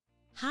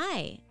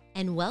Hi,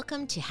 and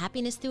welcome to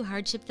Happiness Through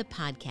Hardship, the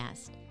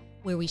podcast,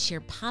 where we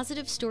share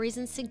positive stories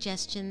and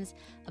suggestions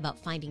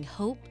about finding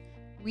hope,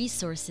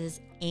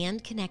 resources,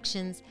 and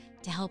connections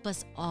to help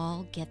us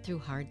all get through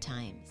hard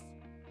times.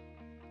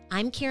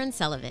 I'm Karen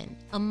Sullivan,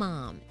 a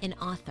mom, an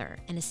author,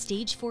 and a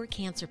stage 4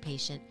 cancer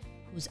patient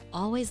who's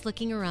always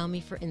looking around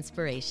me for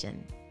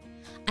inspiration.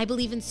 I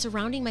believe in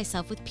surrounding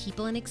myself with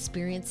people and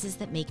experiences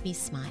that make me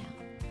smile.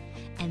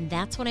 And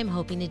that's what I'm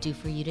hoping to do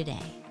for you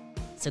today.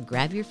 So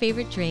grab your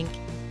favorite drink,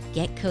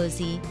 get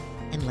cozy,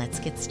 and let's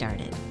get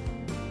started.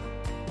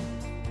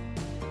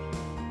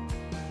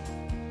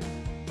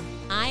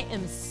 I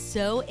am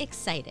so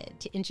excited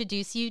to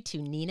introduce you to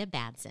Nina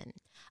Badzin,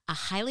 a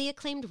highly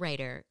acclaimed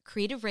writer,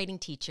 creative writing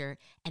teacher,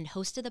 and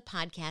host of the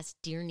podcast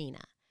Dear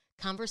Nina,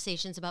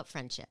 Conversations About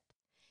Friendship.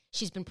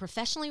 She's been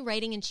professionally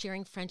writing and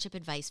sharing friendship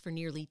advice for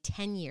nearly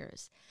 10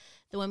 years.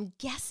 Though I'm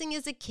guessing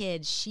as a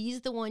kid,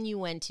 she's the one you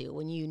went to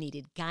when you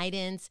needed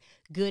guidance,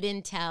 good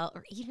intel,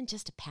 or even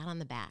just a pat on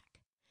the back.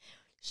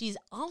 She's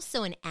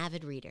also an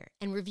avid reader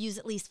and reviews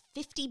at least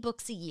 50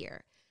 books a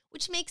year,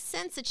 which makes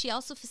sense that she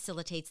also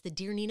facilitates the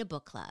Dear Nina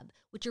Book Club,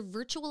 which are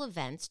virtual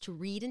events to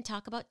read and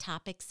talk about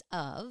topics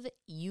of,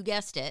 you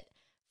guessed it,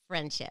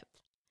 friendship.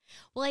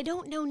 Well, I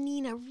don't know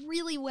Nina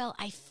really well.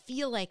 I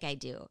feel like I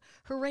do.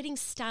 Her writing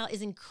style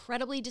is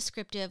incredibly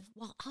descriptive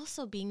while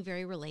also being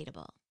very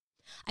relatable.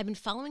 I've been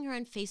following her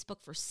on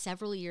Facebook for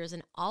several years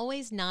and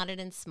always nodded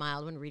and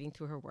smiled when reading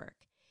through her work.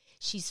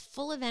 She's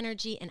full of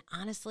energy and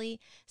honestly,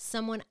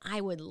 someone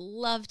I would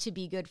love to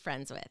be good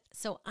friends with.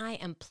 So I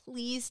am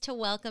pleased to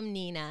welcome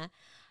Nina.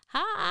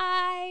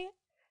 Hi.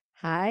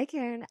 Hi,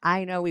 Karen.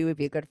 I know we would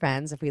be good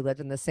friends if we lived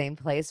in the same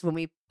place. When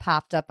we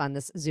popped up on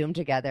this Zoom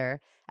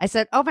together, I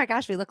said, oh my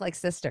gosh, we look like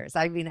sisters.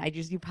 I mean,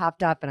 you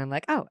popped up and I'm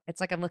like, oh,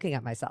 it's like I'm looking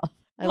at myself.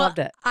 I loved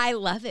it. I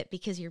love it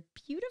because you're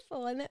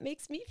beautiful and that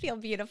makes me feel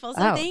beautiful.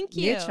 So thank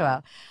you.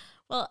 Mutual.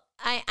 Well,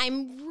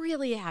 I'm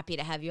really happy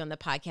to have you on the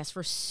podcast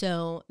for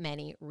so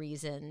many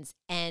reasons.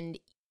 And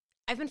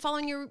I've been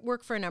following your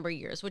work for a number of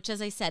years, which,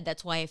 as I said,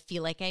 that's why I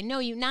feel like I know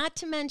you. Not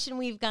to mention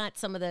we've got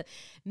some of the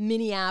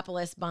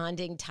Minneapolis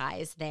bonding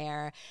ties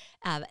there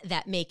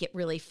that make it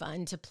really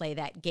fun to play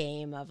that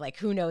game of like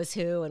who knows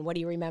who and what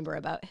do you remember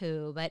about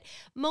who. But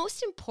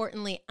most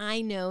importantly,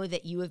 I know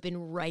that you have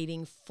been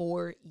writing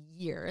for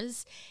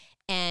years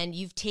and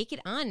you've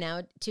taken on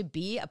now to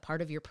be a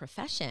part of your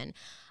profession.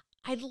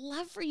 I'd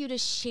love for you to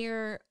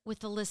share with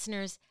the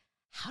listeners,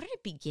 how did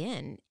it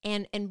begin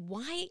and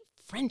why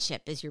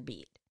friendship is your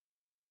beat?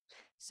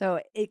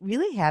 So it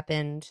really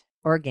happened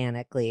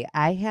organically.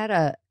 I had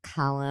a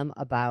column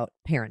about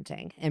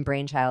parenting in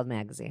Brainchild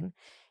magazine,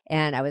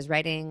 and I was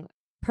writing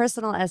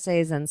personal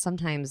essays and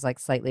sometimes like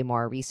slightly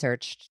more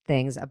researched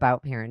things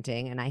about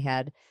parenting. And I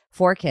had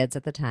 4 kids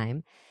at the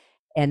time,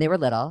 and they were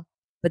little,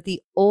 but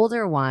the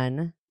older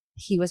one,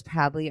 he was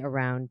probably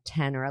around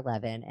 10 or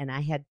 11, and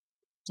I had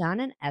done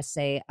an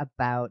essay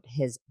about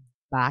his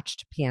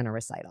botched piano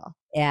recital.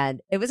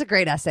 And it was a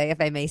great essay, if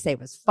I may say. It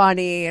was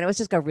funny, and it was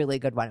just a really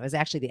good one. It was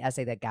actually the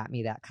essay that got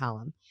me that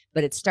column.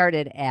 But it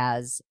started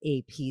as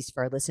a piece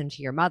for Listen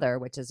to Your Mother,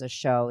 which is a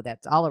show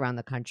that's all around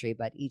the country,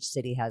 but each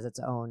city has its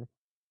own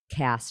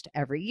cast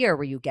every year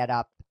where you get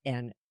up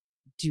and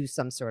do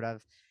some sort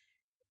of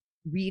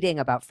reading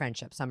about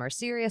friendship. Some are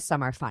serious,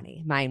 some are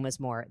funny. Mine was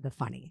more the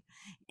funny.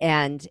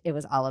 And it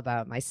was all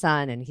about my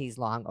son, and he's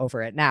long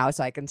over it now,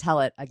 so I can tell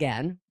it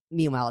again.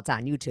 Meanwhile, it's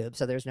on YouTube,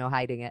 so there's no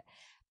hiding it.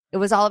 It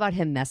was all about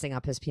him messing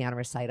up his piano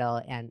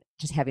recital and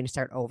just having to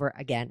start over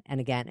again and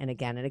again and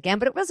again and again.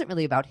 But it wasn't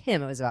really about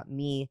him. It was about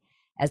me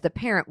as the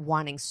parent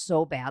wanting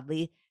so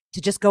badly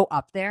to just go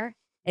up there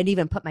and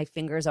even put my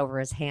fingers over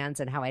his hands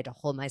and how I had to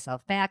hold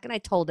myself back. And I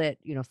told it,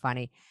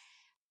 funny.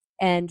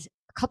 And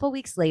a couple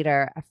weeks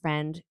later, a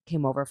friend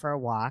came over for a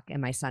walk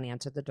and my son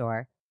answered the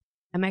door.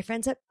 And my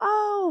friend said,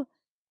 oh,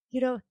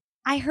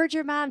 I heard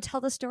your mom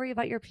tell the story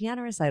about your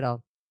piano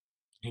recital.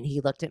 And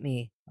he looked at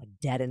me like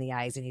dead in the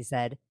eyes and he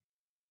said,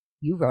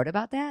 you wrote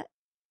about that?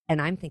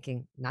 And I'm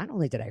thinking, not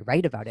only did I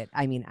write about it,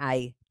 I mean,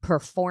 I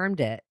performed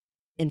it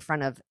in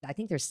front of, I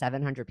think there's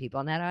 700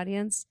 people in that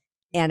audience,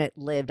 and it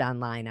lived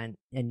online on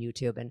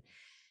YouTube. And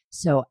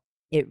so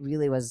it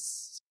really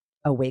was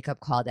a wake-up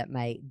call that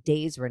my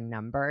days were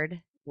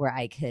numbered where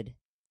I could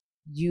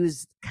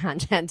use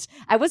content.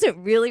 I wasn't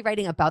really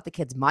writing about the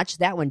kids much.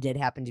 That one did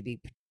happen to be,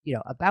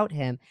 about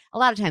him. A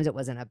lot of times it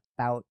wasn't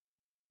about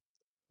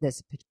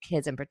this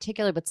kids in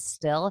particular, but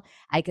still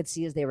I could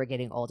see as they were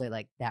getting older,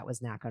 like that was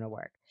not going to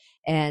work.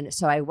 And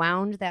so I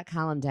wound that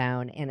column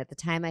down. And at the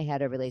time I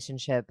had a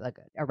relationship, like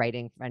a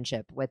writing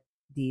friendship with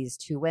these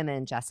 2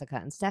 women, Jessica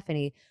and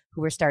Stephanie,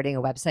 who were starting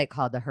a website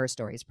called the Her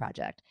Stories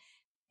Project.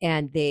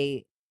 And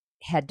they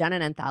had done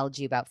an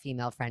anthology about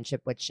female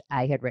friendship, which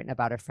I had written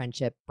about a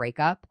friendship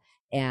breakup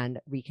and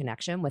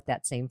reconnection with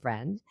that same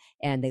friend.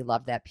 And they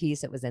loved that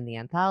piece. It was in the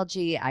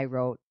anthology. I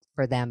wrote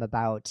for them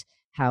about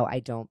how I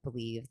don't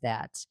believe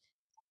that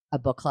a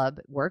book club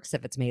works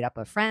if it's made up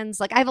of friends.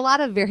 Like I have a lot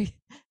of very,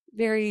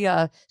 very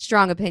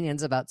strong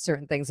opinions about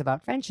certain things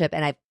about friendship.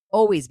 And I've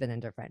always been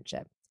into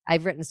friendship.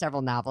 I've written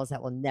several novels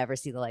that will never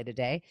see the light of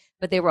day,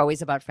 but they were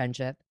always about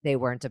friendship. They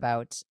weren't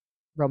about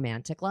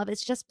romantic love.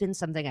 It's just been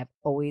something I've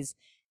always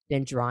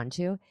been drawn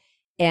to.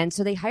 And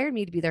so they hired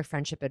me to be their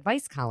friendship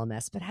advice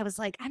columnist, but I was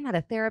like, I'm not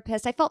a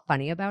therapist. I felt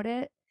funny about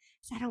it.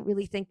 So I don't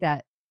really think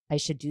that I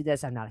should do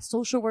this. I'm not a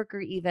social worker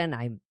even.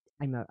 I'm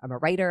a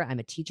writer. I'm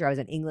a teacher. I was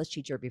an English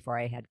teacher before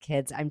I had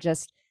kids.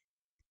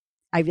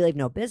 I really have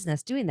no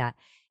business doing that.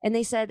 And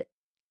they said,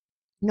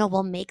 no,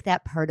 we'll make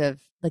that part of,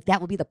 like, that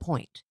will be the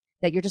point,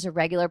 that you're just a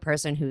regular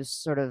person who's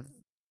sort of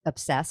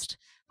obsessed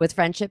with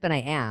friendship. And I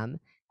am.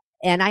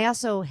 And I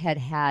also had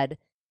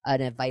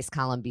an advice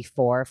column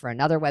before for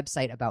another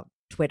website about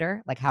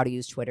Twitter, like how to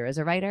use Twitter as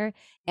a writer.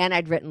 And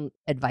I'd written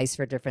advice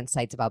for different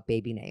sites about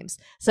baby names.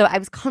 So I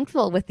was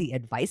comfortable with the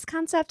advice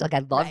concept. Like,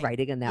 I love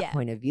writing in that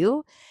point of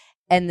view.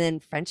 And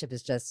then friendship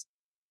is just,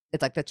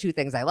 it's like the two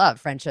things I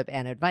love, friendship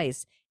and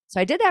advice.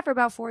 So I did that for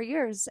about 4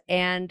 years.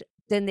 And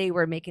then they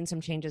were making some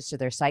changes to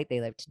their site.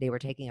 They were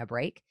taking a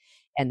break,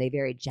 and they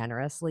very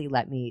generously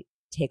let me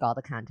take all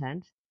the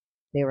content.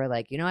 They were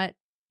like, you know what?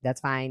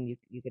 That's fine.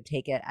 You could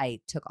take it.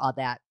 I took all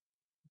that,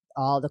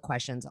 all the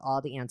questions,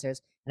 all the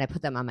answers, and I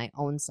put them on my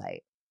own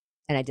site.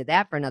 And I did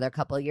that for another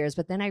couple of years.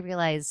 But then I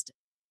realized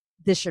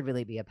this should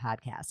really be a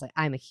podcast. Like,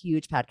 I'm a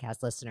huge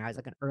podcast listener. I was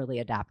like an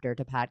early adopter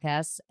to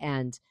podcasts,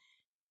 and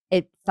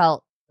it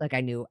felt like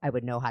I knew I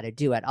would know how to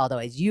do it. Although,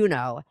 as you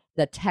know,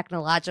 the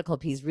technological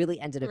piece really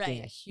ended up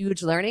being a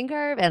huge learning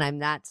curve. And I'm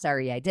not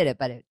sorry I did it,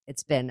 but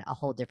it's been a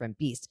whole different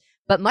beast,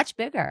 but much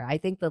bigger. I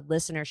think the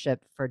listenership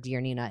for Dear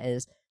Nina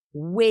is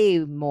way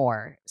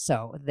more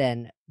so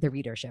than the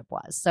readership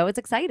was. So it's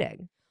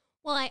exciting.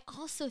 Well, I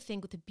also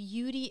think the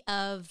beauty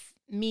of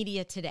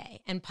media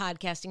today, and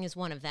podcasting is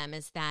one of them,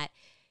 is that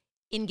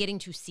in getting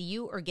to see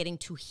you or getting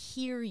to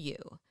hear you,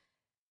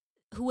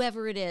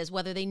 whoever it is,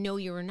 whether they know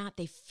you or not,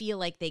 they feel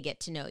like they get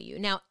to know you.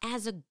 Now,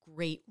 as a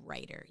great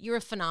writer, you're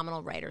a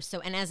phenomenal writer. So,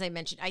 and as I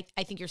mentioned,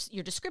 I think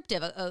you're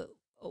descriptive. A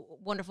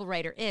wonderful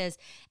writer is.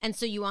 And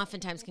so you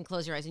oftentimes can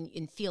close your eyes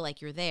and feel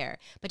like you're there.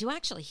 But to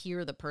actually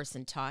hear the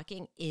person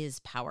talking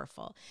is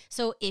powerful.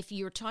 So if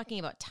you're talking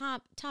about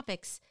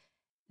topics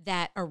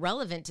that are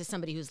relevant to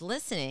somebody who's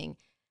listening,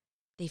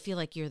 they feel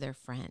like you're their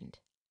friend.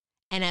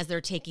 And as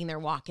they're taking their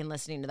walk and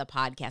listening to the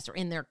podcast, or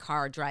in their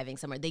car driving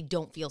somewhere, they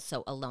don't feel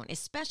so alone,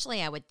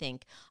 especially, I would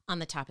think, on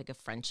the topic of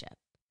friendship.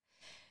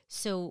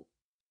 So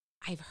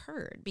I've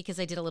heard, because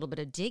I did a little bit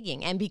of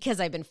digging and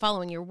because I've been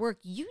following your work,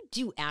 you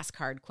do ask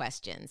hard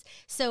questions.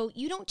 So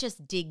you don't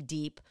just dig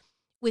deep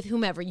with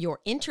whomever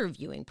you're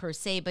interviewing per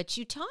se, but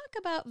you talk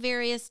about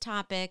various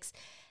topics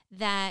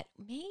that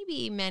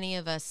maybe many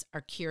of us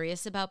are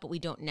curious about, but we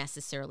don't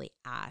necessarily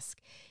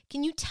ask.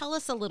 Can you tell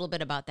us a little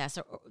bit about that,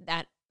 or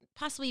that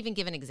possibly even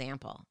give an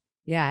example?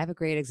 Yeah, I have a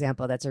great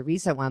example. That's a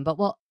recent one. But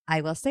what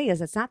I will say is,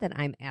 it's not that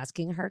I'm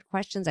asking hard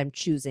questions. I'm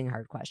choosing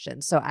hard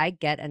questions. So I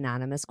get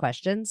anonymous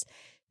questions.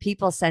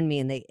 People send me,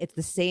 and it's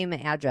the same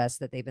address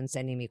that they've been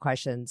sending me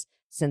questions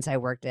since I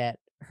worked at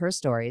Her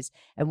Stories.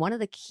 And one of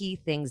the key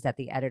things that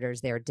the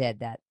editors there did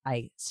that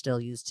I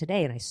still use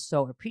today, and I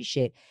so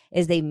appreciate,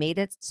 is they made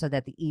it so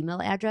that the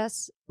email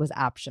address was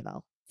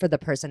optional for the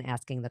person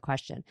asking the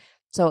question.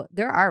 So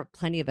there are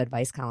plenty of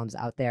advice columns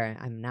out there, and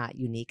I'm not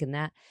unique in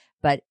that.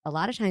 But a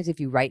lot of times, if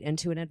you write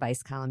into an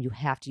advice column, you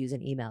have to use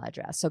an email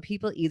address. So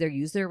people either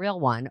use their real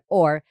one,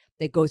 or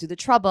they go through the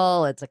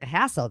trouble. It's like a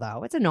hassle,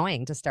 though. It's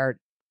annoying to start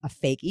a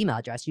fake email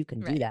address. You can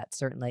do that,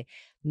 certainly.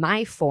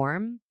 My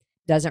form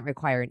doesn't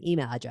require an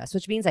email address,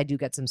 which means I do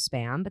get some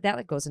spam, but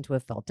that goes into a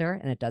filter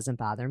and it doesn't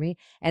bother me.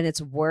 And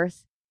it's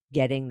worth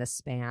getting the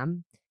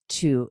spam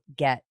to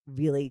get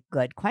really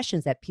good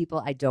questions that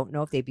people, I don't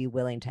know if they'd be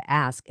willing to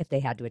ask if they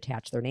had to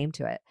attach their name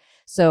to it.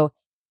 So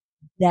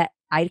that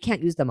I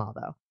can't use them all,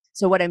 though.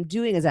 So what I'm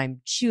doing is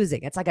I'm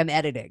choosing. It's like I'm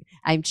editing.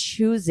 I'm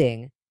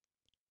choosing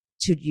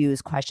to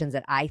use questions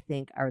that I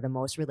think are the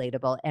most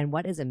relatable. And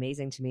what is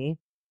amazing to me,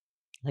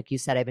 like you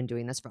said, I've been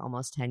doing this for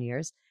almost 10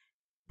 years,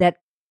 that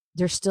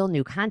there's still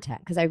new content,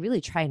 because I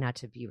really try not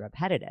to be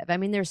repetitive. I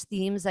mean, there's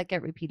themes that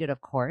get repeated,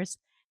 of course,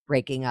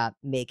 breaking up,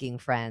 making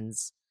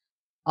friends,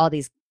 all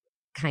these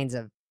kinds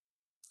of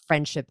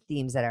friendship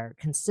themes that are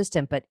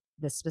consistent, but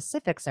the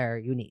specifics are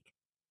unique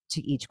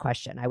to each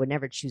question. I would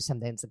never choose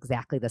something that's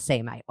exactly the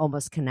same. I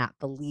almost cannot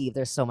believe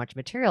there's so much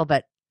material,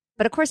 but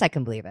of course I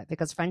can believe it,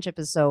 because friendship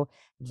is so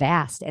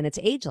vast and it's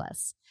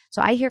ageless.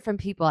 So I hear from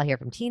people, I hear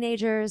from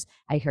teenagers,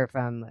 I hear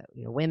from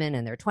women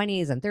in their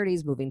 20s and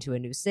 30s moving to a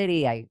new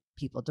city,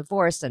 people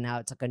divorced, and now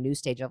it's like a new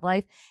stage of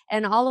life,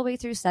 and all the way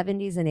through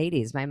 70s and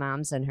 80s. My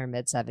mom's in her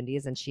mid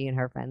 70s, and she and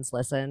her friends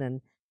listen,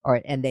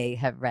 and they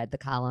have read the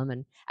column.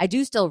 And I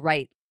do still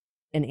write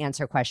and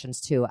answer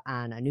questions too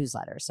on a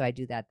newsletter. So I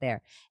do that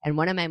there. And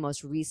one of my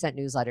most recent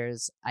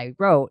newsletters I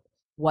wrote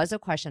was a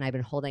question I've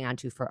been holding on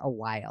to for a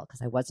while,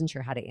 because I wasn't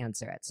sure how to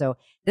answer it. So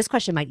this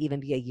question might even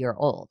be a year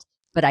old,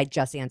 but I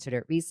just answered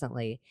it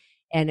recently.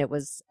 And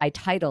I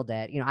titled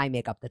it, I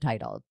make up the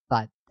title,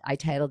 but I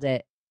titled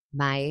it,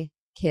 "My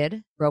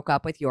Kid Broke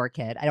Up with Your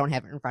Kid." I don't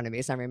have it in front of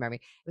me, so I'm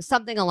remembering. It was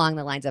something along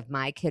the lines of,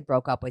 "My kid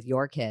broke up with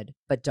your kid,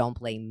 but don't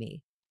blame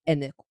me."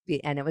 and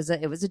it was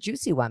a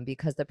juicy one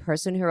because the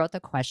person who wrote the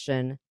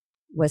question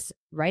was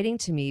writing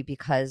to me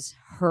because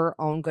her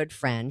own good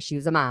friend, she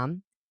was a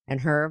mom,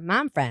 and her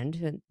mom friend,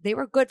 and they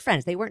were good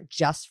friends. They weren't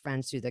just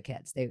friends through the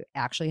kids. They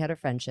actually had a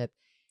friendship,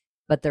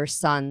 but their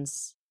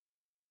sons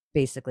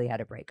basically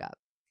had a breakup.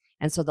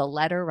 And so the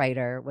letter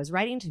writer was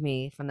writing to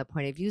me from the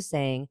point of view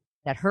saying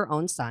that her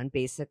own son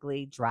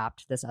basically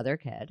dropped this other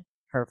kid,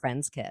 her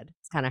friend's kid.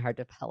 It's kind of hard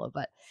to follow,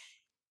 but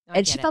Oh, I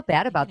and she get it. felt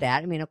bad I about get it.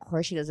 that. I mean, of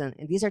course she doesn't.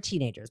 And these are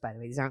teenagers, by the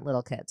way. These aren't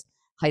little kids,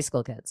 high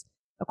school kids.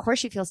 Of course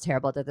she feels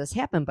terrible that this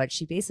happened, but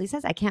she basically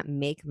says, I can't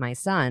make my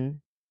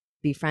son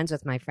be friends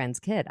with my friend's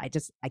kid. I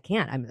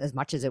can't. As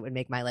much as it would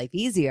make my life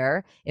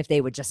easier if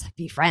they would just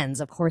be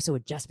friends. Of course, it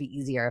would just be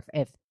easier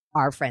if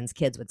our friends'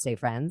 kids would stay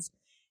friends.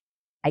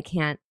 I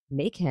can't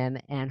make him.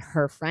 And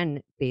her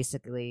friend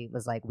basically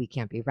was like, we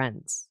can't be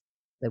friends.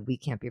 That we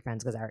can't be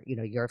friends because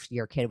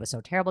your kid was so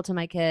terrible to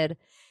my kid.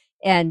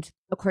 And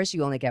of course,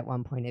 you only get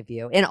one point of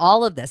view in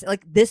all of this.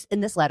 Like this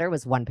in this letter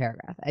was one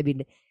paragraph. I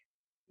mean,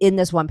 in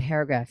this one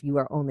paragraph, you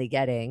are only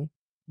getting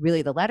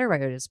really the letter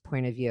writer's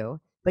point of view.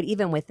 But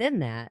even within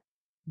that,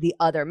 the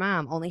other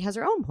mom only has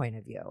her own point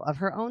of view of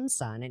her own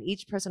son, and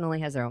each person only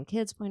has their own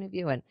kid's point of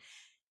view. And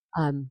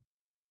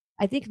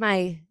I think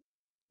my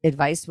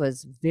advice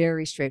was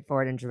very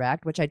straightforward and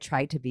direct, which I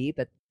tried to be,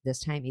 but this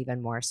time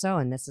even more so.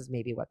 And this is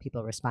maybe what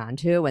people respond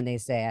to when they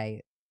say,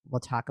 I will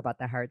talk about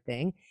the hard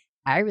thing.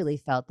 I really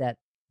felt that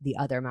the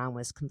other mom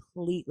was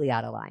completely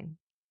out of line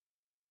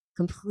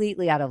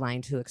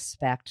to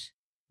expect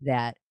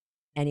that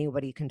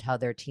anybody can tell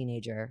their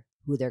teenager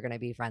who they're going to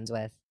be friends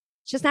with.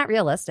 It's just not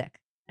realistic.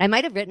 I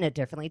might have written it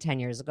differently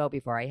 10 years ago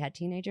before I had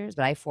teenagers,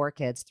 but I have 4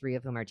 kids, 3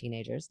 of whom are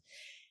teenagers.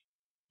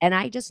 And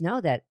I just know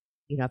that,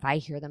 if I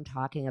hear them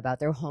talking about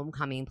their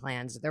homecoming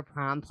plans, their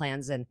prom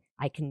plans, and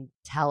I can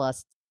tell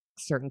us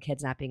certain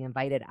kids not being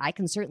invited, I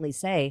can certainly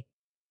say,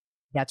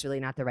 that's really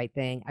not the right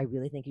thing. I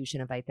really think you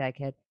should invite that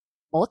kid.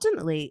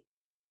 Ultimately,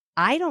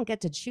 I don't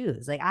get to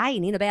choose. Like I,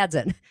 Nina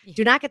Badzin,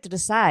 do not get to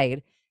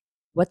decide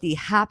what the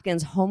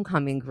Hopkins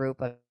homecoming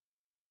group of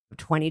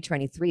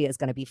 2023 is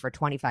going to be for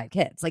 25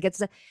 kids. Like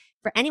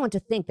for anyone to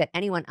think that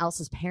anyone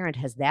else's parent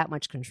has that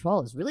much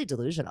control is really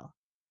delusional.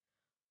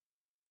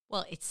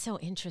 Well, it's so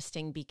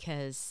interesting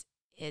because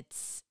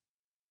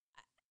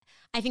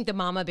I think the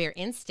mama bear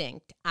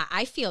instinct,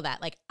 I feel that.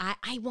 Like,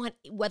 I want,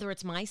 whether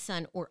it's my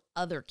son or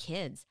other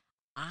kids,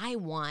 I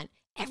want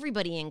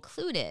everybody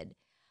included.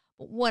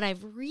 But what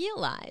I've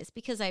realized,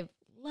 because I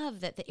love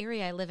that the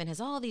area I live in has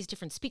all these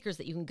different speakers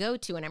that you can go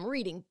to, and I'm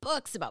reading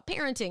books about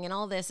parenting and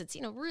all this. It's,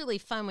 really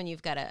fun when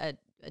you've got a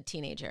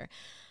teenager.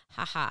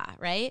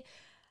 Right?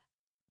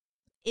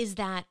 Is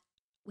that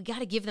we got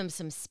to give them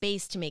some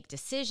space to make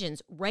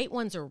decisions, right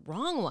ones or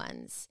wrong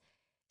ones,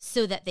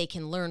 so that they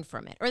can learn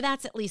from it. Or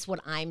that's at least what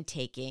I'm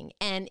taking.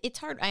 And it's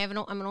hard.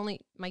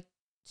 My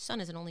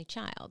son is an only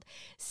child.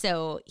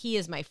 So he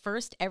is my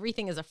first.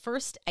 Everything is a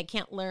first. I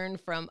can't learn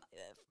from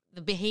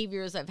the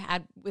behaviors I've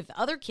had with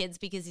other kids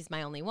because he's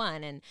my only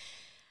one. And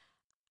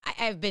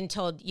I've been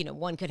told,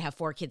 one could have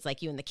 4 kids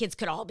like you and the kids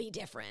could all be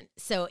different.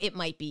 So it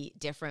might be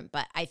different,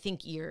 but I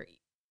think your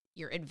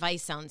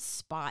advice sounds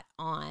spot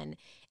on.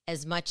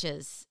 As much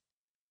as,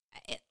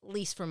 at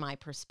least from my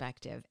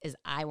perspective, is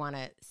I want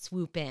to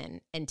swoop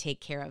in and take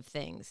care of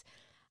things.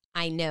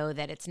 I know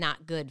that it's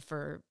not good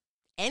for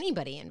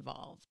anybody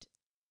involved.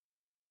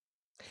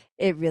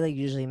 It really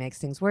usually makes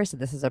things worse.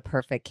 And this is a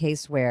perfect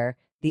case where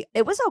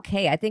it was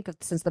okay. I think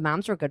since the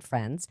moms were good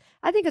friends,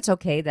 I think it's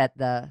okay that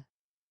the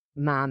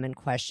mom in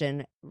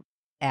question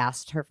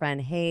asked her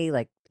friend, hey,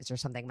 like, is there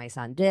something my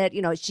son did?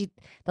 The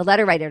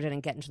letter writer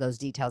didn't get into those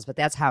details, but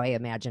that's how I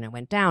imagine it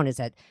went down, is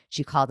that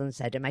she called and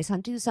said, did my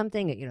son do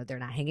something? They're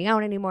not hanging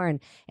out anymore.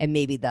 And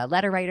maybe the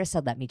letter writer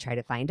said, let me try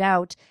to find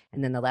out.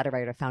 And then the letter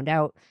writer found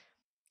out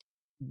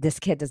this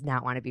kid does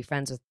not want to be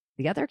friends with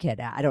the other kid.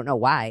 I don't know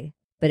why,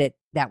 but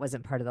that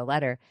wasn't part of the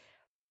letter.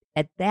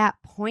 At that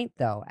point,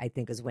 though, I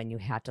think is when you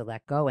have to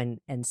let go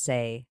and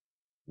say,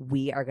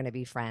 we are going to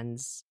be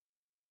friends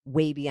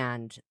way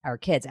beyond our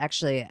kids.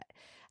 Actually,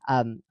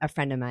 a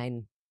friend of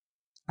mine,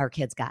 our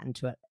kids got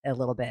into it a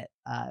little bit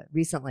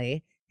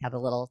recently, had a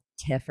little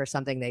tiff or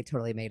something they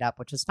totally made up,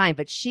 which was fine.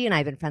 But she and I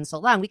have been friends so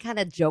long, we kind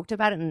of joked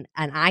about it. And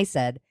I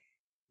said,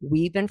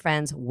 we've been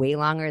friends way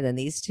longer than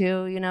these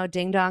two,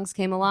 ding dongs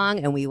came along,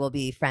 and we will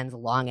be friends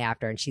long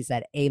after. And she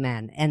said,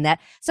 amen. And that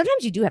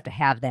sometimes you do have to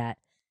have that.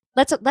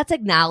 Let's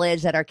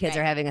acknowledge that our kids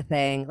are having a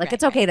thing. Like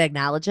it's okay to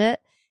acknowledge it.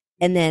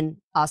 And then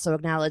also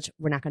acknowledge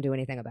we're not going to do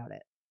anything about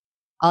it.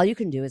 All you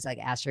can do is like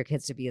ask your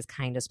kids to be as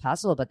kind as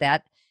possible. But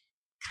that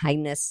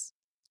kindness,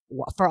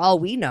 for all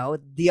we know,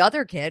 the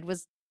other kid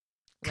was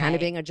kind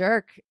of being a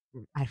jerk.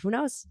 Who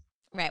knows?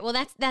 Right. Well,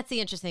 that's the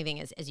interesting thing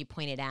is, as you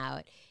pointed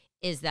out,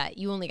 is that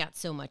you only got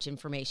so much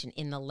information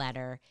in the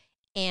letter.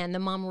 And the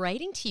mom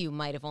writing to you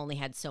might have only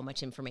had so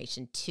much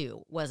information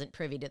too, wasn't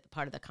privy to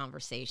part of the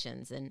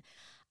conversations. And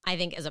I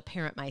think as a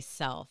parent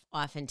myself,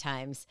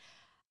 oftentimes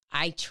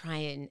I try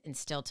and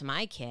instill to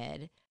my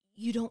kid,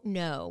 you don't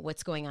know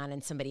what's going on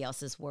in somebody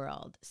else's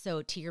world.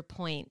 So to your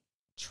point,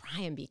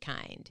 try and be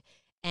kind.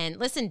 And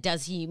listen,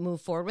 does he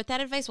move forward with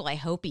that advice? Well, I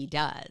hope he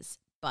does.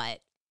 But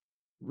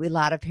a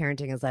lot of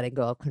parenting is letting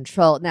go of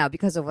control. Now,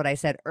 because of what I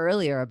said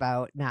earlier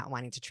about not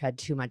wanting to tread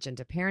too much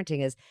into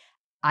parenting, is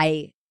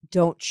I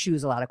don't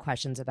choose a lot of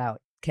questions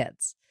about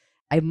kids.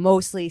 I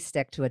mostly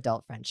stick to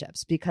adult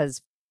friendships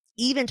because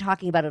even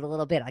talking about it a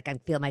little bit, like I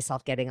feel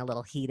myself getting a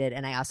little heated,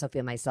 and I also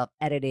feel myself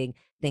editing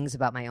things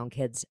about my own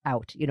kids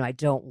out. I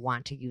don't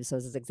want to use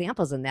those as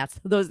examples, and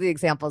those are the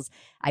examples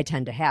I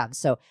tend to have.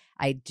 So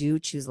I do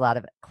choose a lot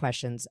of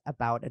questions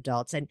about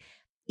adults, and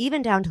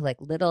even down to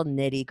like little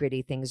nitty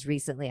gritty things.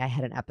 Recently, I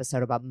had an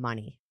episode about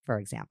money, for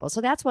example.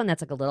 So that's one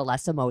that's like a little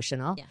less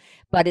emotional,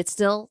 but it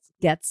still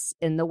gets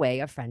in the way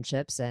of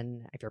friendships.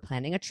 And if you're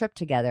planning a trip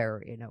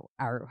together,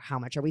 how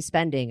much are we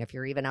spending? If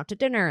you're even out to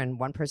dinner and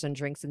one person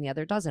drinks and the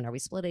other doesn't, are we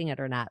splitting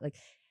it or not? Like,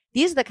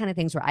 these are the kind of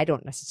things where I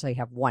don't necessarily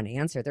have one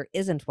answer. There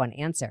isn't one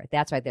answer.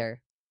 That's why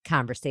they're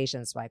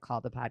conversations. So I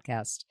call the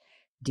podcast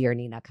Dear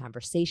Nina,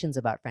 Conversations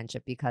About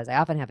Friendship, because I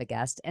often have a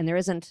guest and there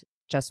isn't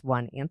just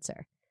one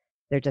answer.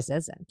 There just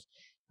isn't.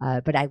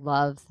 But I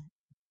love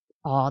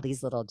all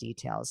these little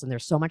details, and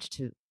there's so much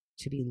to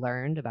be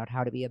learned about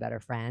how to be a better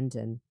friend.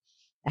 And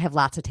I have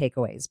lots of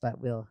takeaways, but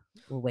we'll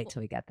wait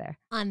till we get there.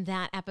 On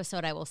that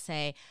episode, I will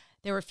say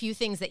there were a few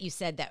things that you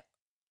said that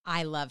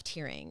I loved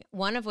hearing.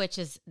 One of which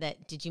is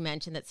that, did you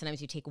mention that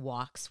sometimes you take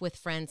walks with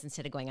friends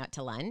instead of going out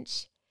to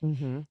lunch?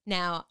 Mm-hmm.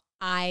 Now,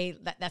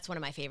 that's one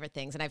of my favorite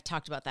things, and I've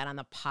talked about that on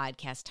the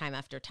podcast time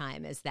after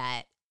time, is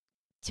that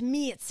to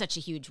me, it's such a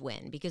huge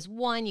win because,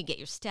 one, you get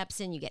your steps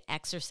in, you get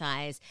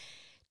exercise.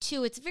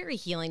 Two, it's very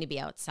healing to be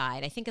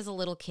outside. I think as a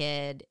little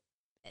kid,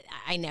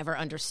 I never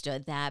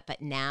understood that. But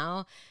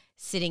now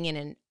sitting in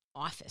an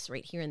office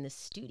right here in the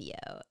studio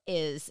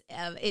is,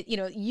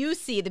 you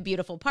see the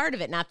beautiful part of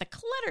it, not the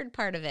cluttered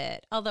part of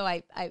it. Although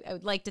I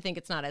would like to think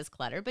it's not as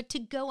cluttered, but to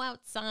go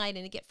outside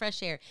and to get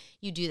fresh air,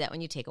 you do that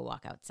when you take a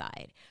walk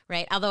outside,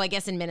 right? Although I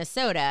guess in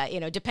Minnesota,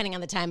 depending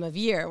on the time of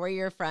year where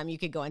you're from, you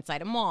could go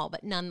inside a mall,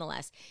 but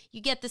nonetheless, you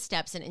get the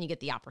steps in and you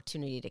get the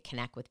opportunity to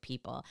connect with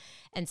people.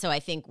 And so I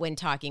think when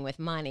talking with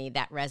Monty,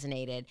 that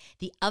resonated.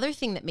 The other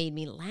thing that made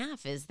me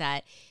laugh is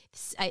that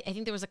I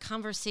think there was a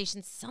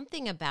conversation,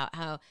 something about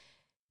how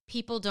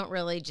people don't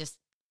really just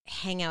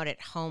hang out at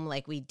home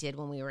like we did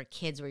when we were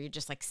kids, where you're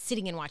just like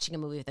sitting and watching a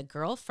movie with a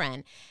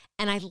girlfriend.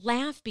 And I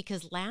laugh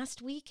because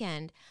last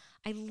weekend,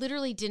 I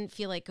literally didn't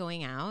feel like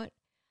going out.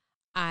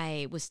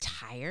 I was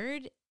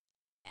tired.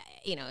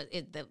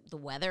 The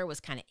weather was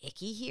kind of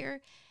icky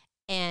here.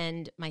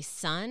 And my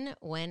son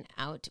went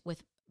out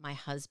with my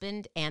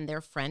husband and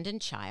their friend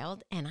and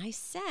child. And I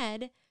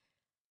said,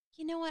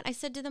 you know what? I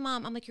said to the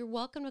mom, I'm like, you're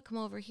welcome to come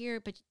over here,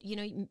 but,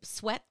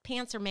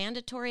 sweatpants are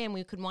mandatory and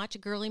we could watch a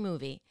girly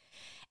movie.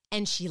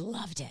 And she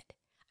loved it.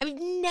 I've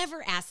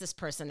never asked this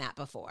person that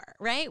before,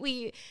 right?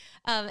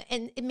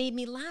 And it made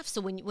me laugh.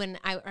 So when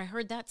I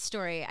heard that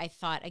story, I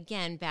thought,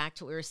 again, back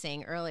to what we were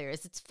saying earlier,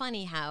 is it's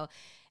funny how,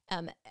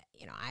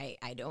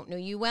 I don't know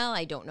you well.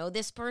 I don't know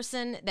this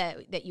person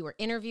that you were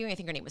interviewing. I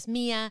think her name was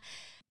Mia.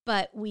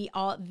 But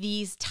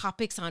these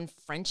topics on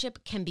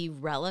friendship can be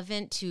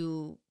relevant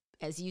to,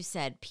 as you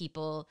said,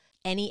 people,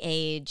 any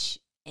age,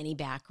 any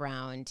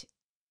background,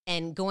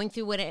 and going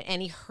through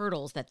any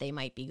hurdles that they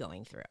might be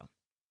going through.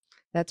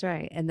 That's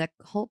right. And the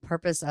whole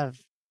purpose of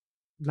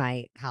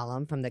my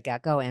column from the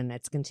get-go, and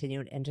it's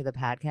continued into the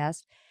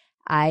podcast,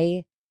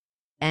 I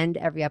end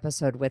every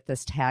episode with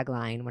this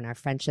tagline: when our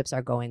friendships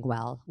are going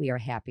well, we are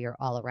happier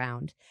all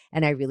around.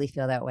 And I really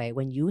feel that way.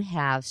 When you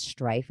have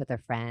strife with a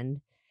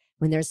friend,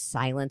 when there's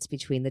silence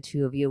between the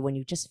two of you, when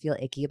you just feel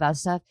icky about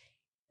stuff,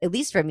 at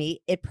least for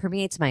me, it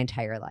permeates my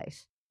entire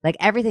life. Like,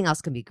 everything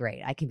else can be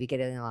great. I can be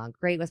getting along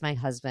great with my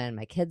husband.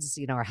 My kids,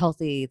 are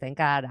healthy. Thank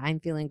God.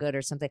 I'm feeling good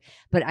or something.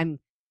 But I'm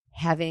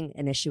having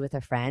an issue with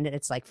a friend, and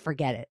it's like,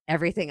 forget it.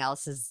 Everything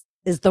else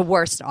is the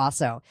worst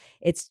also.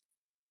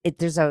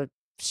 There's a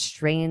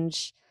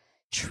strange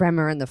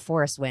tremor in the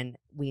force when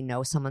we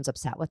know someone's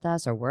upset with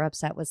us or we're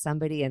upset with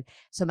somebody. And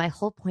so my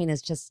whole point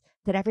is just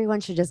that everyone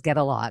should just get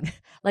along.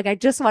 Like, I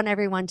just want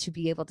everyone to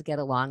be able to get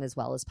along as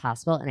well as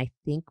possible. And I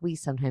think we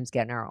sometimes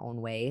get in our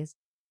own ways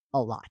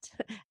a lot.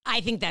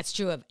 I think that's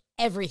true of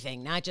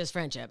everything, not just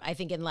friendship. I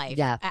think in life,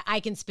 yeah. I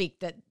can speak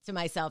to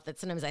myself that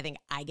sometimes I think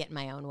I get in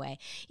my own way.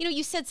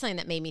 You said something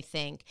that made me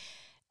think.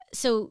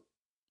 So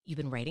you've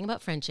been writing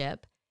about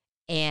friendship,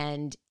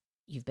 and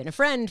you've been a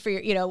friend for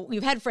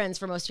you've had friends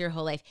for most of your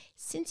whole life.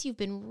 Since you've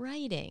been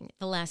writing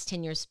the last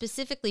 10 years,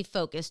 specifically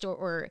focused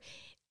or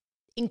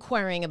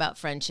inquiring about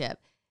friendship,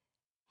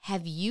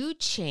 have you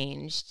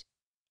changed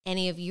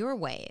any of your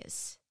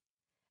ways,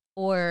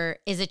 or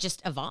is it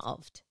just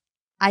evolved?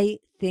 I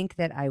think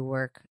that I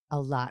work a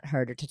lot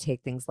harder to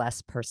take things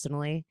less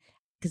personally,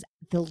 because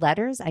the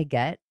letters I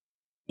get,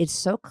 it's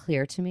so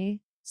clear to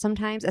me.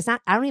 Sometimes I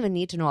don't even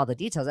need to know all the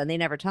details, and they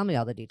never tell me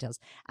all the details.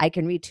 I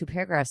can read 2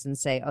 paragraphs and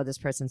say, oh, this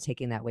person's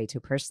taking that way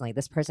too personally.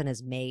 This person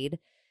has made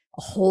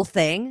a whole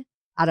thing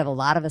out of a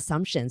lot of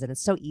assumptions, and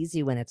it's so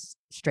easy when it's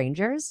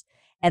strangers.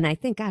 And I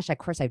think, gosh, of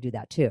course I do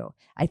that too.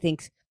 I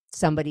think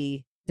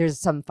somebody there's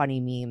some funny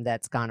meme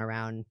that's gone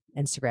around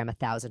Instagram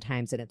 1,000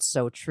 times, and it's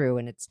so true.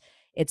 And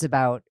it's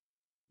about,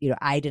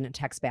 I didn't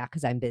text back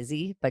because I'm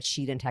busy, but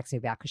she didn't text me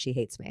back because she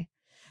hates me.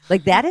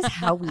 Like, that is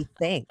how we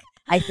think.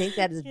 I think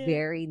that is Yeah.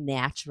 very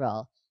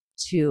natural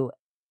to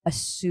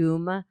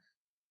assume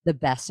the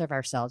best of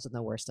ourselves and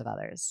the worst of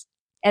others.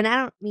 And I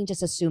don't mean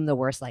just assume the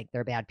worst, like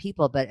they're bad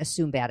people, but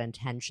assume bad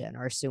intention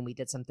or assume we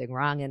did something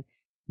wrong. And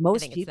I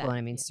most think it's people, and that.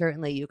 I mean, Yeah.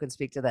 certainly you can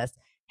speak to this,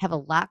 have a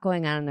lot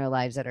going on in their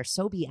lives that are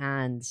so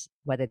beyond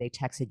whether they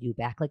texted you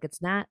back. Like,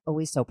 it's not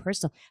always so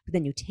personal, but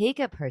then you take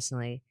it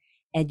personally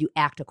and you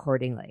act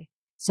accordingly.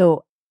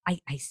 So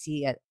I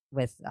see it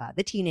with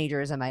the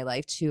teenagers in my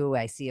life too.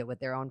 I see it with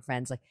their own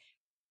friends. Like,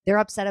 they're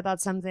upset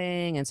about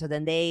something, and so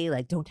then they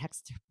like don't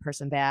text the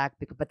person back,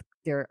 but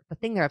the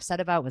thing they're upset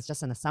about was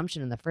just an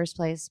assumption in the first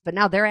place. But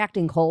now they're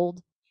acting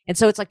cold, and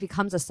so it's like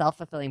becomes a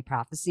self-fulfilling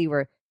prophecy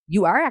where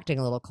you are acting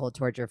a little cold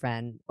towards your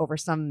friend over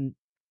some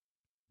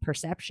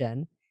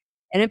perception,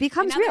 and it And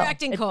becomes now they're real.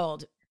 acting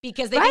cold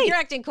because they think Right. you're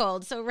acting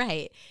cold. So,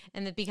 right.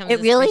 And it becomes It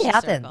this really vicious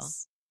circle.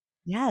 happens.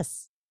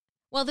 Yes.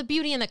 Well, the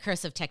beauty and the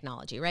curse of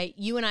technology, right?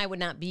 You and I would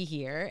not be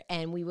here,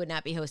 and we would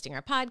not be hosting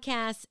our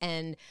podcasts,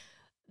 and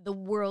the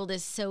world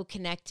is so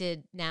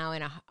connected now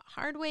in a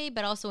hard way,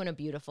 but also in a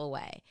beautiful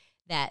way,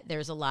 that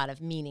there's a lot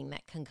of meaning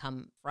that can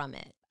come from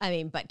it. I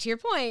mean, but to your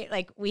point,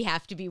 like, we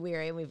have to be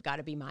wary and we've got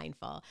to be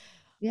mindful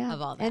Yeah.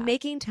 of all And that.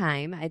 making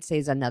time, I'd say,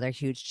 is another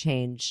huge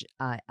change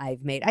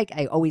I've made.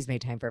 I always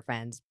made time for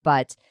friends,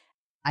 but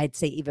I'd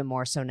say even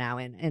more so now.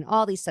 And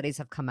all these studies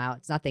have come out.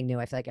 It's nothing new.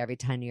 I feel like every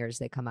 10 years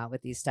they come out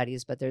with these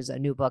studies, but there's a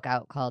new book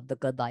out called The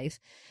Good Life,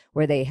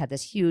 where they had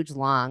this huge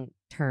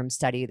long-term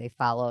study they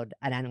followed.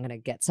 And I'm going to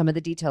get some of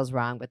the details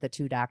wrong, but the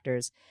two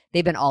doctors,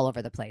 they've been all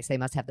over the place. They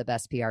must have the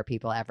best PR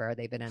people ever.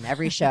 They've been on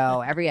every show,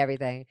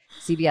 everything,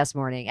 CBS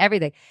Morning,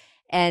 everything.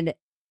 And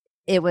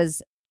it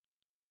was,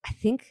 I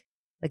think,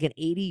 like an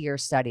 80-year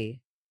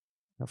study,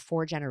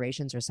 4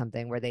 generations or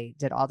something, where they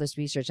did all this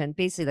research. And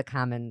basically the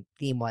common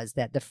theme was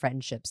that the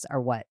friendships are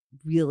what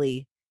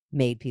really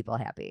made people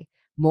happy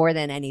more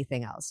than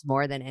anything else,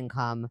 more than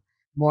income,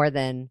 more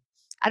than,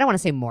 I don't want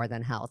to say more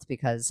than health,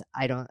 because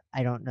I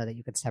don't know that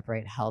you could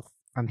separate health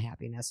from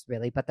happiness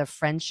really, but the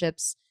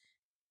friendships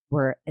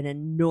were an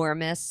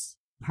enormous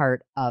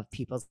part of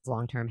people's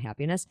long-term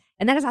happiness.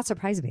 And that does not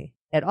surprise me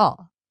at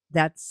all.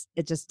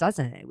 It just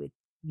doesn't.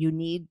 You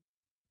need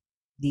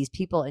these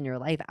people in your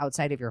life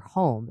outside of your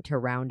home to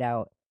round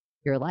out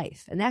your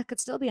life. And that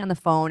could still be on the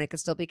phone. It could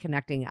still be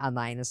connecting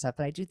online and stuff.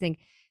 But I do think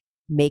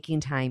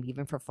making time,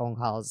 even for phone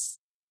calls,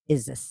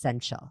 is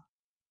essential.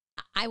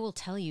 I will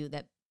tell you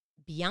that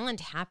beyond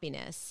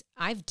happiness,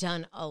 I've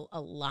done a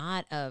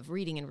lot of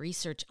reading and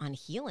research on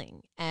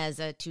healing as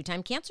a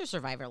 2-time cancer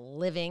survivor,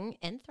 living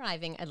and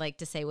thriving, I'd like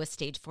to say, with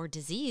stage 4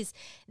 disease.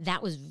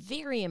 That was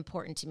very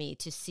important to me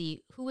to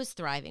see who was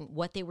thriving,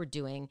 what they were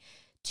doing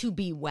to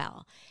be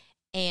well.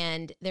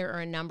 And there are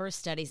a number of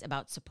studies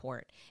about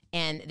support.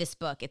 And this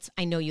book,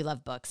 I know you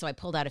love books, so I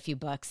pulled out a few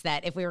books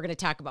that if we were going to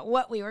talk about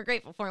what we were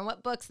grateful for and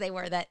what books they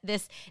were, that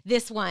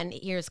this one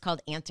here is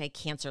called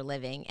Anti-Cancer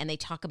Living. And they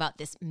talk about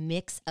this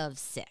mix of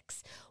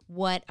 6.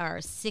 What are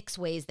 6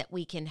 ways that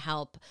we can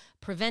help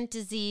prevent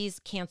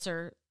disease,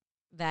 cancer,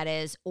 that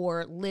is,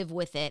 or live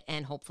with it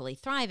and hopefully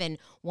thrive. And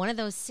one of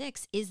those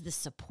 6 is the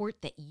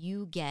support that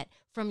you get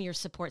from your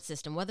support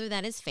system, whether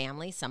that is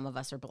family, some of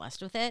us are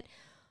blessed with it,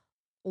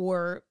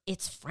 or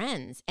it's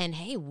friends. And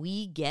hey,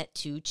 we get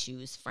to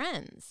choose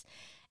friends.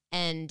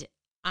 And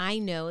I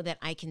know that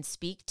I can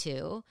speak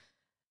to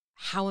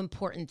how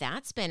important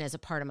that's been as a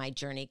part of my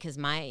journey, because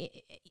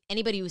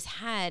anybody who's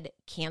had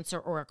cancer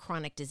or a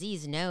chronic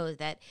disease knows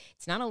that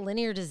it's not a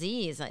linear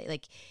disease.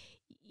 Like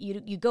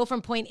you go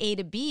from point A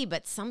to B,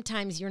 but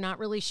sometimes you're not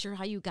really sure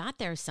how you got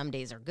there. Some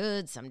days are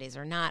good, some days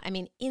are not. I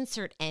mean,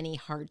 insert any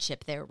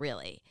hardship there,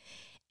 really.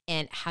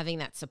 And having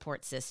that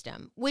support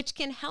system, which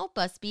can help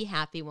us be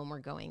happy when we're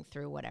going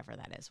through whatever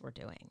that is we're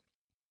doing.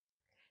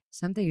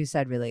 Something you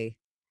said really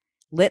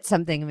lit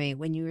something in me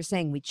when you were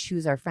saying we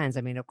choose our friends.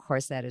 I mean, of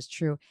course, that is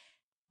true.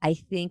 I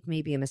think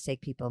maybe a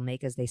mistake people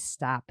make is they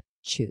stop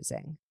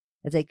choosing.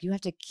 It's like you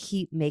have to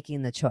keep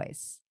making the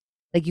choice.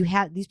 Like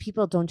these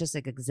people don't just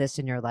like exist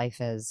in your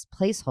life as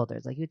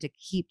placeholders. Like you have to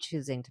keep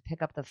choosing to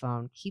pick up the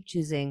phone, keep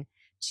choosing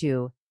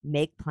to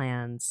make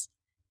plans,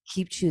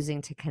 keep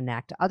choosing to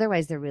connect.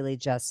 Otherwise, they're really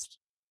just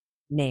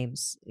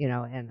names,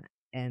 in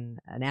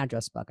an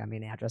address book. I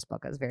mean, address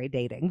book is very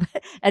dating,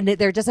 and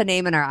they're just a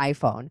name in our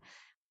iPhone.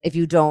 If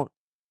you don't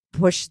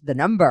push the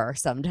number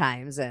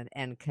sometimes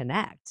and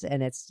connect,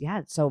 and it's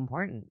so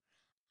important.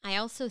 I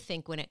also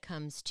think when it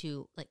comes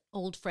to like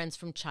old friends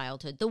from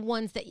childhood, the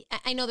ones that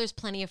I know there's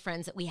plenty of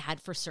friends that we had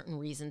for certain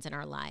reasons in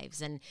our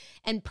lives, and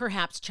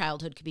perhaps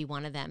childhood could be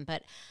one of them,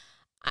 but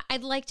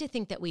I'd like to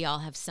think that we all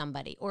have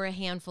somebody or a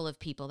handful of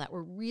people that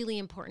were really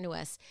important to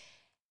us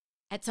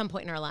at some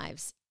point in our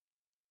lives.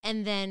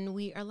 And then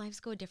our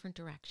lives go a different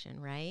direction,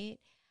 right?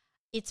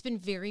 It's been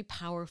very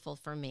powerful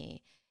for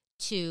me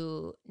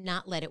to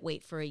not let it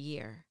wait for a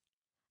year.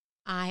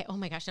 Oh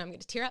my gosh, now I'm going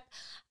to tear up.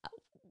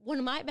 One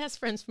of my best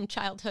friends from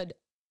childhood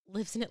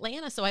lives in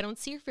Atlanta, so I don't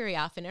see her very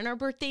often. And our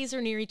birthdays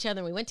are near each other.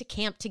 And we went to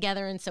camp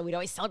together, and so we'd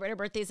always celebrate our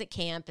birthdays at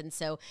camp. And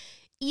so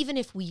even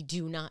if we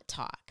do not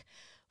talk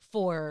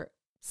for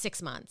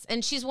 6 months,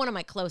 and she's one of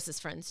my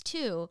closest friends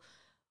too,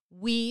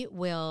 we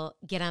will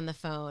get on the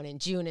phone in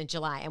June and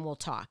July and we'll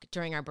talk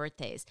during our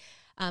birthdays.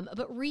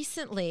 But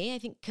recently, I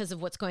think because of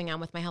what's going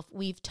on with my health,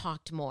 we've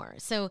talked more.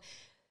 So,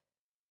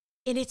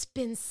 and it's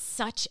been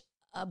such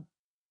a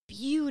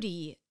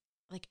beauty,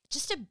 like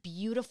just a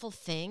beautiful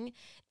thing,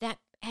 that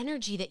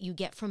energy that you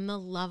get from the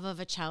love of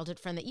a childhood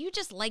friend, that you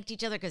just liked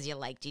each other because you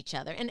liked each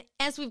other. And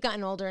as we've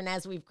gotten older and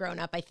as we've grown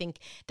up, I think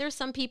there's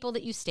some people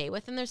that you stay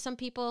with, and there's some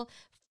people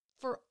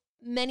for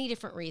many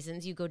different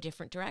reasons you go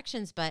different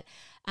directions. But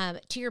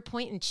to your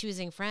point in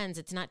choosing friends,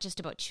 it's not just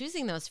about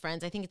choosing those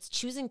friends. I think it's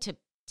choosing to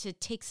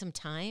take some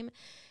time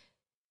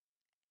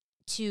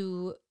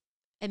to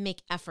and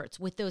make efforts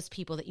with those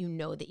people that you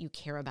know that you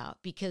care about,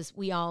 because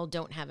we all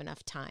don't have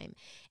enough time.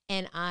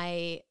 And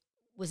I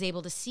was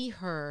able to see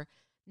her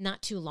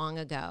not too long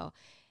ago,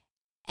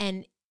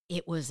 and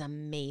it was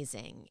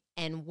amazing.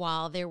 And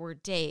while there were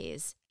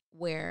days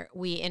where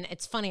and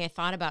it's funny, I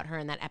thought about her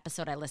in that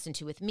episode I listened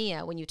to with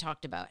Mia, when you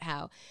talked about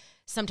how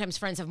sometimes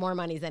friends have more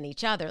money than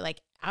each other.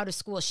 Like out of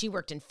school, she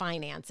worked in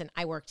finance and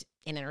I worked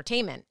in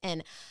entertainment,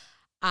 and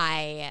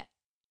I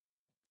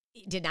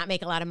did not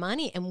make a lot of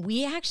money. And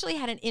we actually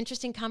had an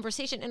interesting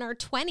conversation in our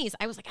 20s.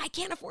 I was like, I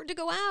can't afford to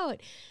go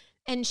out.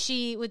 And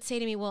she would say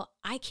to me, well,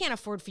 I can't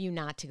afford for you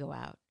not to go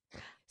out.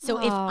 So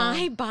if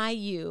I buy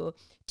you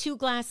 2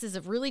 glasses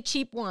of really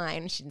cheap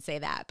wine, she didn't say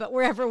that, but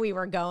wherever we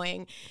were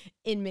going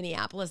in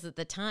Minneapolis at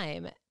the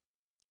time,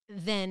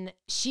 then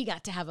she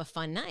got to have a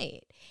fun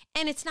night.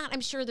 And it's not, I'm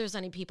sure there's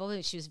any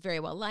people, she was very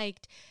well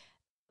liked,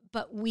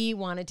 but we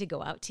wanted to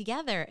go out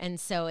together. And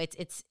so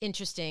it's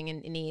interesting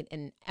and neat.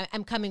 And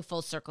I'm coming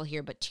full circle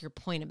here, but to your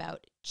point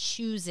about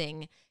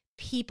choosing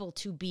people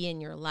to be in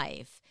your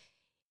life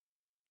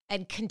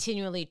and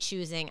continually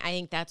choosing, I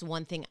think that's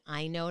one thing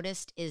I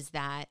noticed, is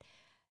that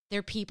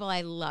they're people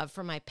I love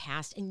from my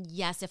past. And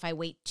yes, if I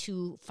wait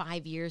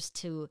 5 years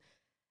to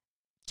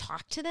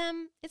talk to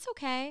them, it's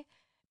okay,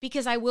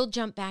 because I will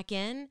jump back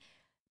in.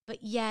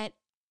 But yet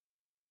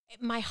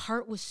my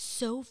heart was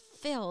so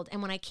filled.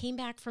 And when I came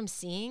back from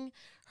seeing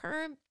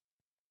her,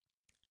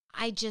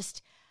 I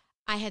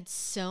had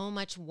so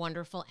much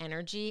wonderful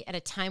energy at a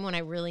time when I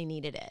really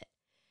needed it.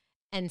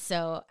 And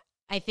so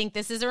I think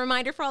this is a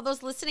reminder for all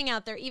those listening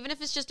out there, even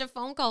if it's just a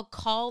phone call,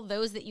 call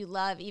those that you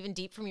love, even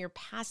deep from your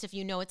past. If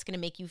you know it's going to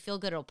make you feel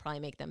good, it'll probably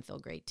make them feel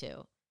great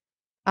too.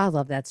 I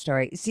love that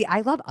story. See,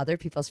 I love other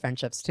people's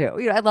friendships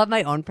too. I love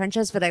my own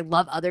friendships, but I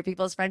love other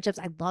people's friendships.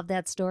 I love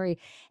that story.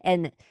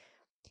 And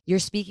you're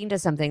speaking to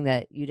something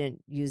that you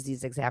didn't use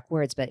these exact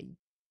words, but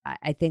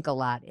I think a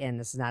lot, and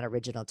this is not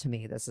original to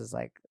me. This is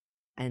like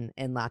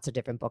in lots of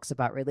different books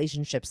about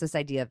relationships, this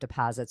idea of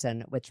deposits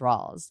and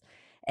withdrawals.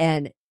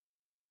 And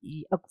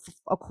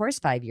of course,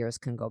 5 years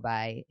can go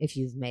by if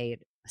you've made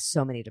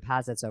so many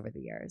deposits over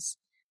the years.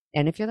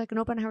 And if you're like an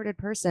open-hearted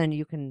person,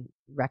 you can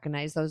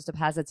recognize those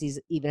deposits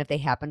even if they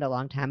happened a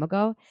long time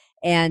ago.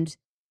 And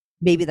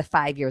maybe the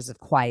 5 years of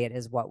quiet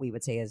is what we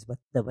would say is with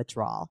the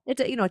withdrawal. It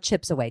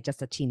chips away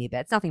just a teeny bit.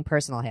 It's nothing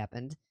personal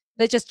happened,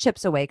 but it just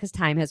chips away because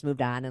time has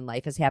moved on and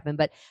life has happened.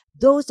 But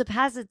those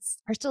deposits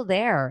are still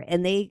there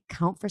and they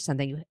count for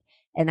something.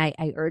 And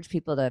I urge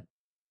people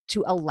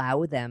to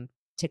allow them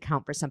to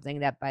count for something.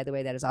 That, by the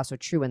way, that is also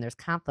true when there's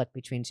conflict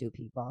between two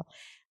people.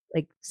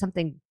 Like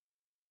something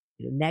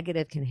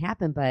negative can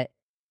happen, but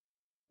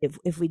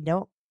if we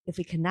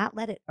cannot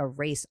let it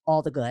erase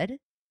all the good,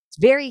 it's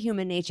very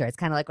human nature. It's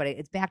kind of like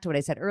it's back to what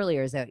I said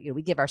earlier, is that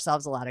we give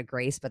ourselves a lot of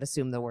grace but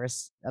assume the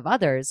worst of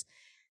others.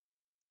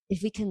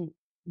 If we can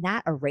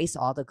not erase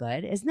all the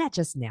good, isn't that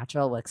just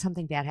natural? Like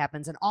something bad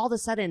happens and all of a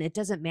sudden it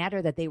doesn't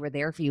matter that they were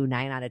there for you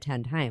 9 out of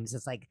 10 times.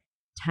 It's like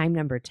time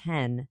number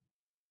 10.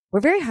 We're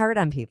very hard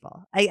on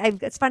people.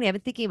 It's funny. I've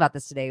been thinking about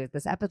this today with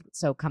this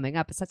episode coming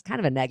up. It's kind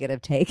of a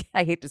negative take.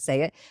 I hate to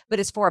say it, but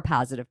it's for a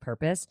positive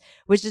purpose,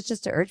 which is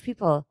just to urge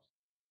people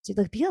to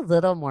be a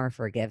little more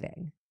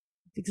forgiving,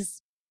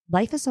 because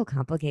life is so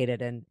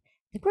complicated. And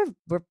I think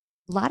we're a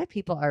lot of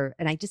people are,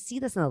 and I just see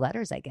this in the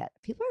letters I get.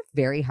 People are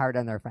very hard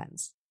on their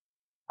friends.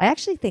 I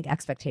actually think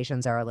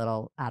expectations are a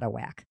little out of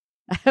whack.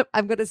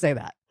 I'm going to say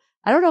that.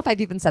 I don't know if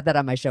I've even said that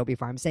on my show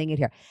before. I'm saying it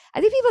here.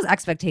 I think people's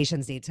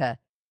expectations need to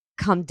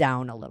come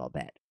down a little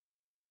bit.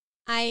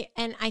 I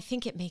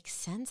think it makes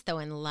sense though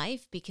in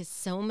life, because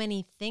so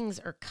many things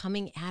are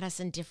coming at us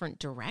in different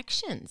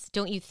directions.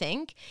 Don't you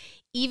think?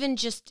 Even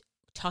just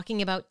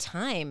talking about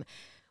time,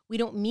 we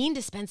don't mean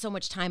to spend so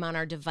much time on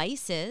our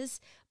devices,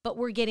 but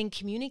we're getting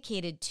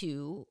communicated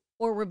to,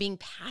 or we're being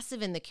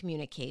passive in the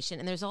communication.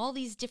 And there's all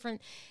these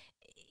different,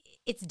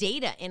 it's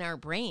data in our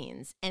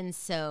brains. And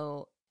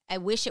so I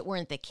wish it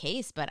weren't the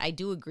case, but I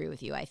do agree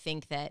with you. I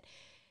think that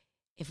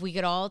if we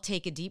could all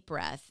take a deep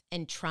breath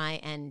and try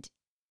and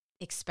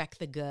expect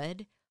the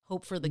good,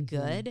 hope for the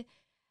good,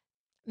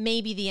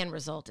 maybe the end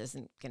result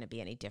isn't going to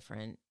be any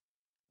different.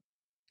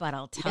 But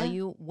I'll tell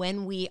you,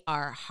 when we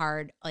are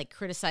hard, like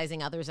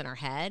criticizing others in our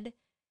head,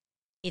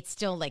 it's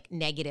still like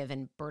negative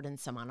and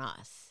burdensome on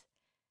us.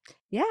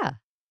 Yeah,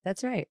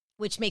 that's right.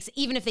 Which makes,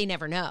 even if they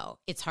never know,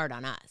 it's hard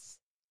on us.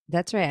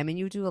 That's right. I mean,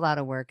 you do a lot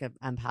of work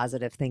on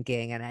positive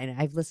thinking, and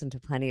I've listened to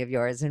plenty of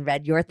yours and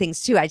read your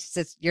things too.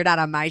 You're not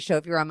on my show.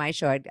 If you were on my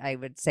show, I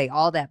would say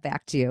all that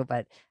back to you,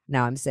 but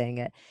now I'm saying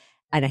it.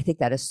 And I think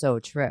that is so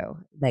true.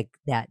 Like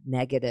that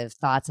negative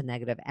thoughts and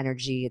negative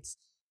energy,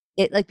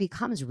 it like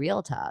becomes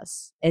real to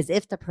us as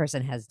if the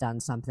person has done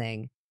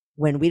something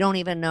when we don't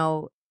even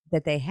know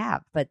that they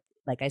have. But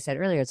like I said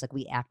earlier, it's like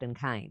we act in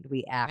kind.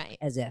 We act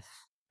as if,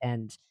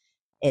 and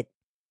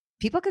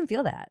people can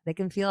feel that. They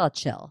can feel a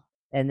chill.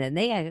 And then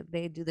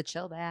they do the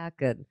chill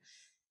back. And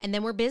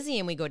then we're busy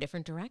and we go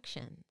different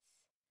directions.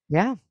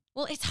 Yeah.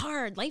 Well, it's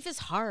hard. Life is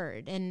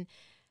hard. And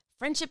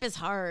friendship is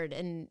hard.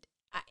 And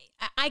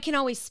I can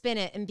always spin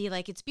it and be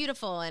like, it's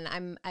beautiful.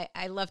 And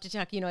I love to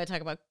talk, I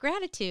talk about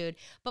gratitude.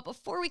 But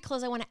before we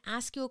close, I want to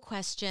ask you a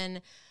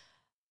question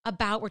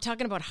we're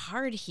talking about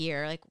hard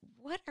here. Like,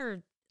 what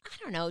are, I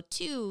don't know,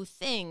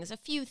 a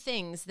few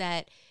things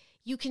that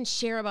you can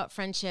share about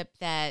friendship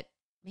that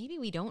maybe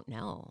we don't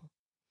know,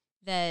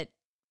 that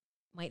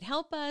might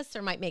help us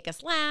or might make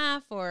us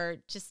laugh or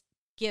just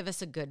give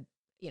us a good,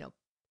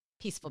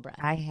 peaceful breath?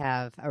 I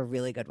have a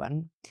really good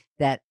one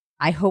that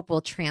I hope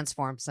will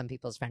transform some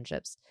people's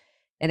friendships.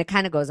 And it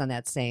kind of goes on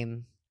that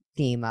same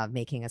theme of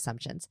making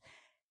assumptions.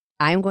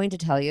 I'm going to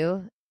tell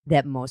you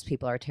that most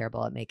people are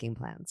terrible at making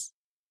plans.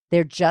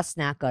 They're just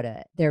not good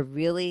at it. They're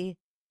really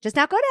just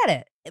not good at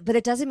it. But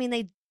it doesn't mean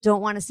they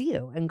don't want to see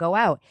you and go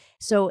out.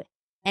 So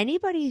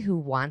anybody who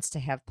wants to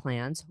have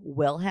plans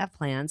will have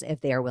plans if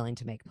they are willing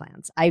to make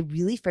plans. I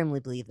really firmly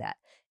believe that.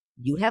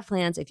 You have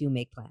plans if you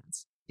make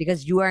plans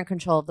because you are in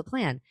control of the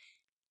plan.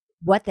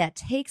 What that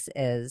takes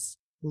is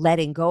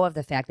letting go of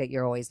the fact that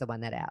you're always the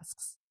one that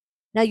asks.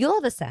 Now, you'll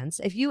have a sense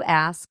if you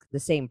ask the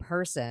same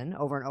person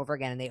over and over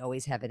again and they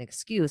always have an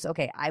excuse,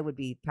 okay, I would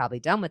be probably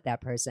done with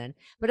that person.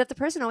 But if the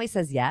person always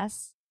says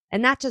yes,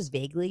 and not just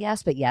vaguely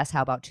yes, but yes,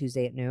 how about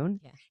Tuesday at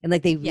noon? Yeah. And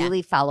like they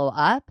really follow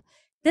up,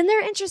 then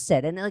they're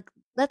interested. And like,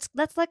 let's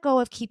let go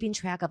of keeping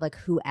track of like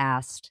who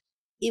asked.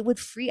 It would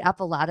free up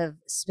a lot of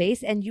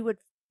space and you would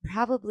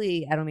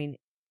probably, I don't mean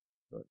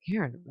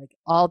Karen, like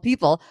all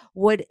people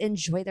would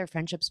enjoy their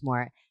friendships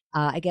more.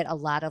 I get a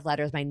lot of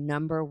letters. My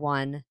number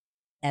one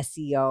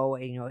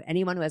SEO,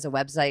 anyone who has a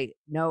website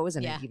knows,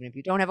 and even if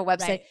you don't have a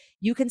website,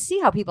 you can see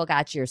how people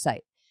got to your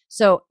site.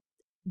 So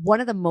one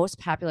of the most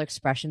popular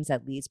expressions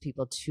that leads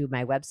people to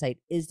my website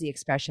is the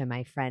expression,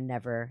 my friend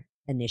never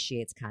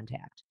initiates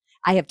contact.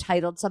 I have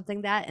titled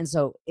something that, and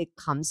so it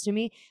comes to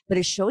me, but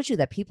it shows you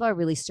that people are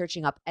really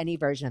searching up any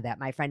version of that.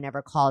 My friend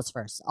never calls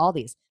first, all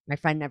these. My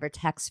friend never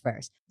texts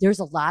first. There's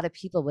a lot of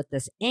people with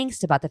this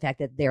angst about the fact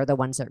that they're the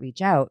ones that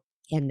reach out.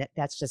 And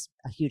that's just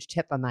a huge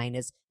tip of mine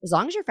is as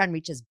long as your friend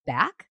reaches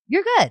back,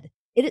 you're good.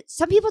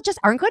 Some people just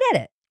aren't good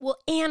at it. Well,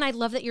 and I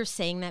love that you're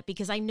saying that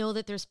because I know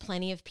that there's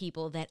plenty of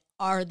people that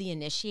are the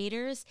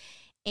initiators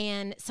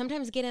and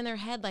sometimes get in their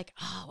head like,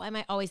 oh, why am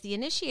I always the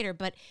initiator?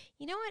 But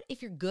you know what?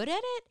 If you're good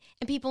at it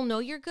and people know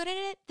you're good at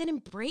it, then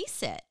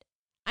embrace it.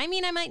 I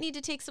mean, I might need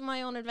to take some of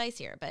my own advice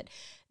here, but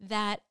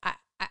that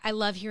I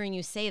love hearing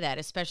you say that,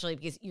 especially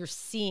because you're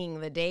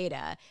seeing the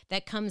data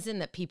that comes in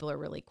that people are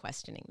really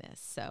questioning this.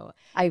 So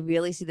I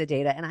really see the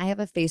data. And I have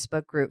a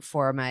Facebook group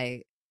for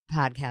my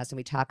podcast and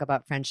we talk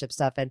about friendship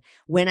stuff. And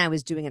when I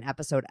was doing an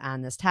episode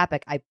on this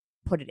topic, I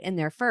put it in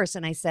there first.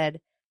 And I said,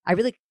 I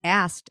really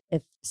asked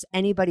if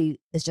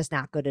anybody is just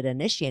not good at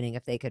initiating,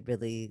 if they could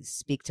really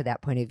speak to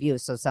that point of view.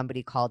 So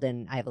somebody called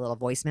in, I have a little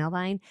voicemail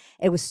line.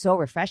 It was so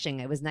refreshing.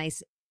 It was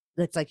nice.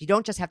 It's like, you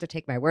don't just have to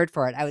take my word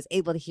for it. I was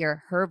able to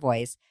hear her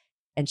voice.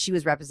 And she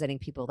was representing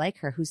people like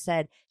her who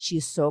said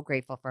she's so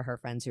grateful for her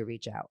friends who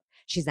reach out.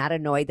 She's not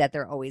annoyed that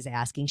they're always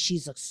asking.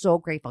 She's so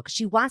grateful because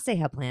she wants to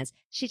have plans.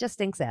 She just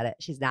stinks at it.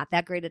 She's not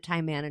that great at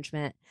time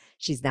management.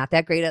 She's not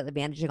that great at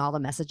managing all the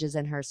messages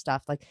in her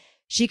stuff. Like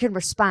she can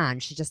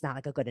respond. She's just not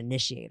like a good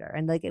initiator.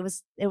 And like it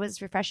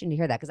was refreshing to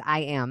hear that because I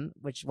am,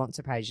 which won't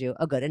surprise you,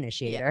 a good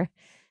initiator.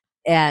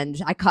 Yeah.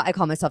 And I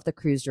call myself the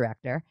cruise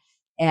director.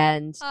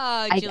 And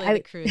Julie,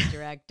 the cruise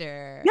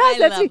director.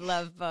 Yes, I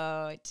love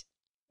Boat.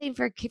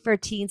 For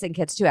teens and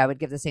kids too, I would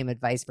give the same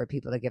advice for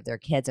people to give their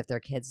kids if their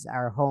kids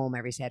are home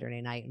every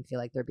Saturday night and feel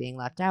like they're being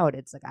left out.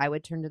 It's like I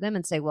would turn to them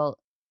and say, well,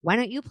 why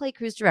don't you play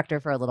cruise director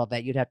for a little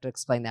bit? You'd have to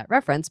explain that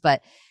reference,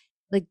 but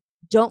like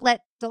don't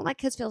let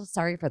kids feel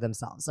sorry for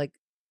themselves. Like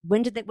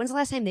when's the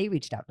last time they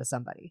reached out to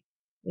somebody?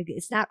 Like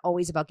it's not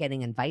always about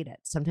getting invited.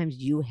 Sometimes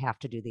you have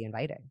to do the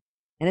inviting.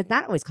 And it's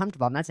not always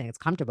comfortable. I'm not saying it's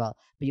comfortable,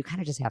 but you kind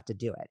of just have to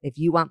do it. If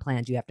you want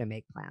plans, you have to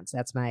make plans.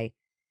 That's my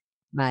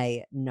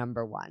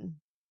number one.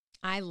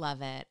 I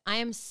love it. I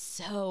am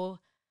so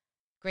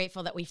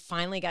grateful that we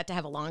finally got to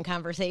have a long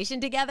conversation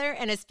together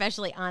and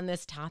especially on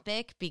this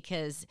topic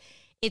because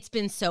it's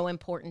been so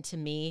important to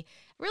me.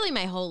 Really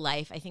my whole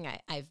life, I think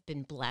I've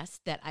been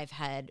blessed that I've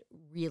had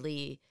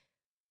really,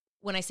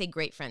 when I say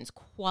great friends,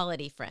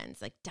 quality friends,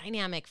 like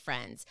dynamic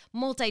friends,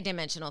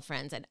 multidimensional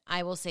friends. And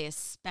I will say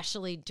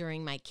especially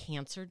during my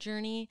cancer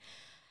journey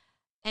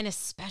and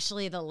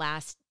especially the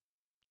last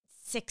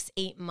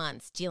 6-8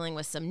 months dealing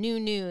with some new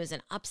news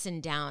and ups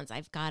and downs.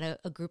 I've got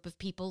a group of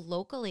people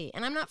locally,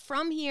 and I'm not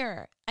from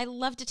here. I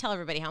love to tell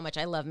everybody how much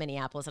I love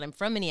Minneapolis, and I'm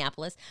from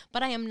Minneapolis,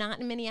 but I am not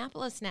in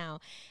Minneapolis now.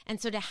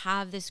 And so to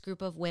have this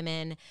group of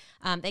women,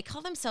 they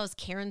call themselves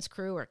Karen's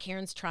Crew or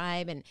Karen's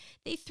Tribe, and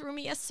they threw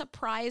me a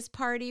surprise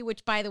party,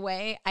 which, by the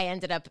way, I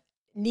ended up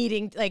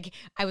needing, like,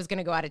 I was going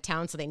to go out of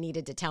town, so they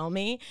needed to tell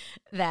me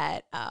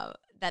that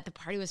that the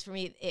party was for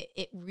me.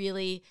 It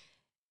really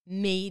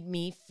made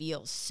me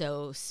feel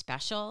so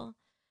special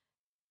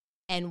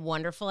and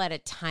wonderful at a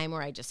time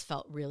where I just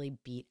felt really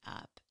beat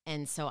up.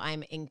 And so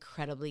I'm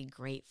incredibly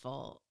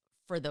grateful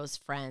for those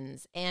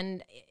friends.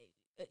 And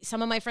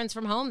some of my friends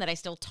from home that I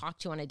still talk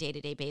to on a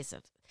day-to-day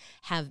basis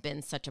have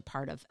been such a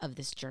part of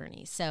this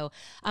journey. So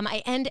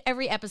I end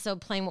every episode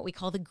playing what we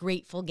call the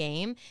Grateful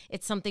Game.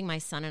 It's something my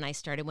son and I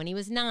started when he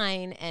was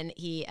 9, and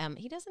he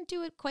doesn't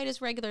do it quite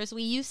as regular as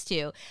we used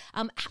to.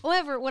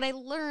 However, what I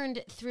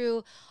learned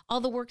through all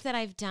the work that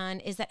I've done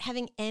is that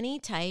having any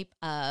type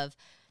of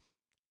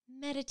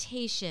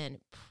meditation,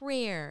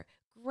 prayer,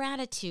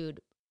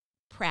 gratitude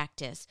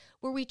practice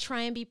where we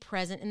try and be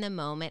present in the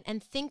moment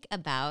and think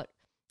about,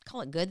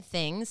 call it good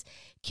things,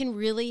 can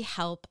really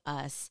help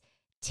us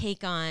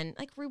take on,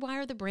 like,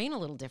 rewire the brain a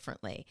little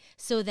differently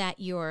so that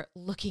you're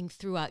looking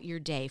throughout your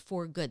day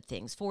for good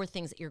things, for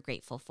things that you're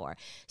grateful for.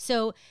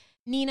 So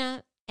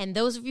Nina, and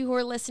those of you who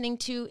are listening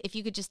to, if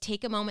you could just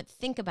take a moment,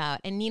 think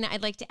about, and Nina,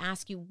 I'd like to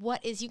ask you,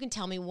 you can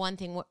tell me one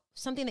thing,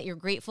 something that you're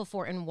grateful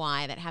for and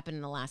why that happened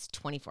in the last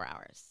 24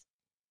 hours.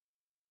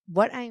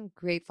 What I'm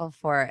grateful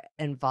for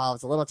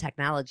involves a little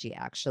technology,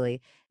 actually.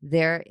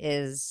 There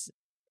is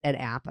an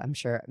app I'm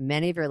sure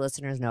many of your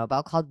listeners know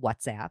about called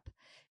WhatsApp.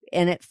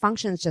 And it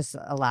functions just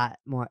a lot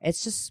more.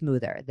 It's just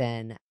smoother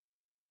than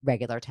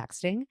regular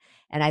texting.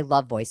 And I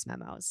love voice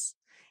memos.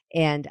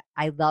 And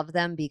I love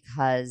them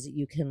because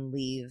you can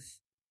leave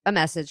a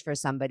message for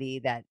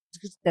somebody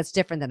that's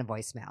different than a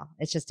voicemail.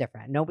 It's just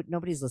different.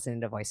 Nobody's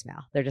listening to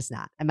voicemail. They're just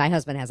not. And my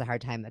husband has a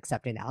hard time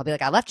accepting that. I'll be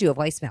like, I left you a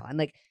voicemail. I'm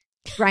like,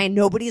 Brian,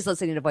 nobody's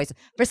listening to voice.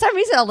 For some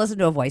reason, I'll listen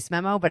to a voice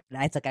memo, but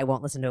it's like I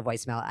won't listen to a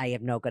voicemail. I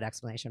have no good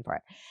explanation for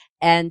it.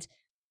 And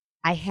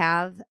I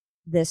have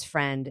this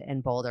friend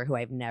in Boulder who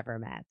I've never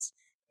met.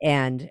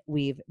 And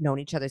we've known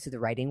each other through the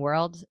writing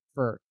world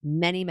for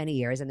many, many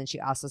years. And then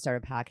she also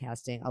started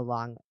podcasting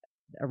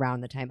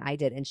around the time I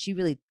did. And she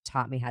really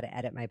taught me how to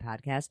edit my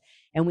podcast.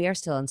 And we are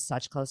still in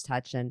such close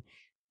touch. And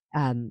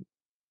I'm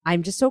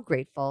just so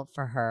grateful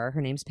for her.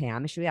 Her name's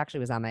Pam. She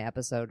actually was on my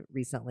episode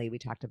recently. We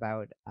talked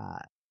about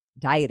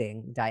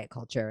diet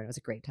culture, and it was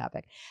a great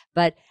topic.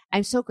 But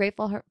I'm so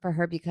grateful for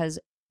her because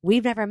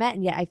we've never met,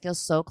 and yet I feel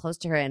so close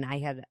to her. And I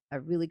had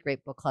a really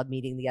great book club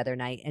meeting the other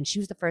night, and she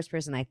was the first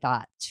person I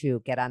thought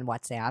to get on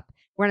WhatsApp.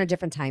 We're in a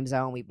different time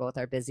zone. We both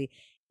are busy,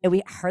 and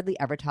we hardly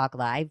ever talk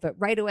live. But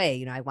right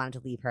away, I wanted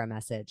to leave her a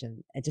message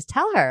and just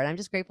tell her. And I'm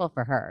just grateful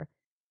for her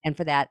and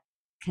for that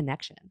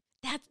connection.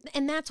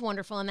 That's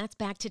wonderful. And that's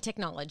back to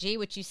technology,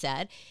 which you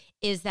said,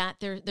 is that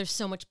there's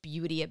so much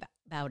beauty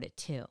about it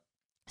too.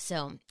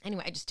 So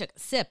anyway, I just took a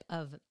sip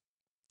of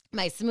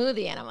my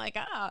smoothie and I'm like,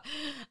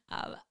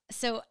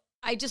 so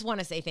I just want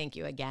to say thank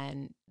you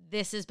again.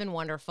 This has been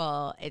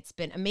wonderful. It's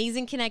been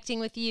amazing connecting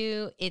with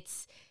you.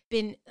 It's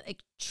been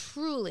like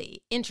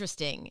truly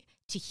interesting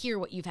to hear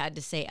what you've had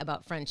to say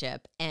about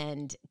friendship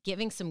and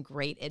giving some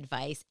great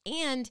advice.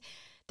 And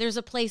there's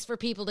a place for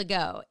people to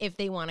go if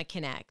they want to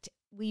connect.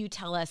 Will you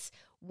tell us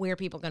where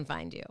people can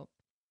find you?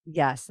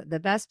 Yes. The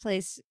best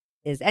place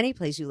is any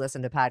place you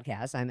listen to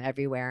podcasts. I'm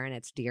everywhere, and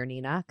it's Dear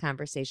Nina,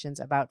 Conversations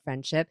About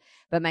Friendship.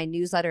 But my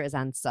newsletter is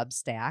on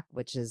Substack,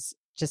 which is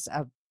just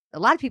a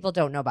lot of people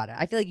don't know about it.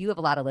 I feel like you have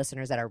a lot of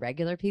listeners that are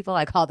regular people.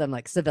 I call them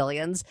like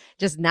civilians,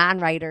 just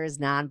non-writers,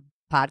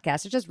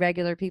 non-podcasters, just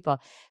regular people.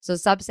 So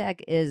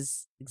Substack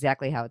is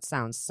exactly how it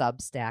sounds,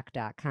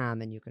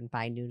 substack.com, and you can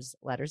find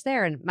newsletters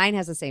there. And mine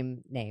has the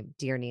same name,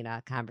 Dear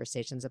Nina,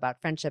 Conversations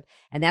About Friendship.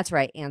 And that's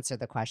where I answer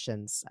the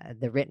questions,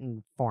 the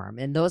written form.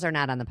 And those are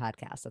not on the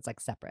podcast. That's like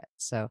separate.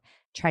 So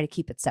try to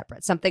keep it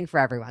separate. Something for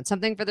everyone,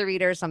 something for the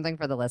readers, something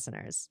for the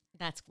listeners.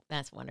 That's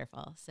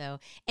wonderful.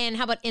 So, and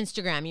how about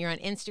Instagram? You're on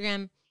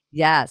Instagram?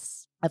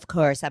 Yes, of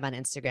course. I'm on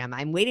Instagram.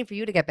 I'm waiting for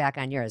you to get back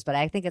on yours, but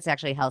I think it's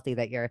actually healthy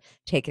that you're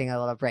taking a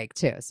little break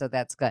too. So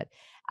that's good.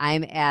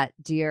 I'm at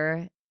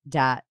dear.nina.b.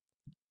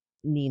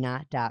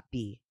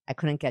 I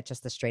couldn't get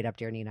just the straight up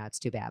Dear Nina. It's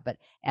too bad, but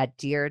at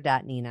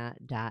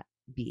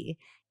dear.nina.b.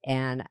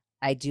 And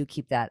I do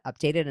keep that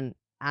updated. And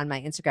on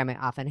my Instagram, I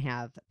often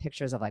have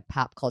pictures of like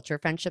pop culture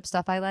friendship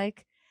stuff I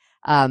like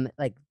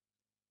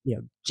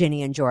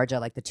Ginny and Georgia,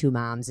 like the two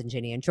moms and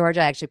Ginny and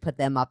Georgia. I actually put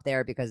them up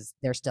there because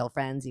they're still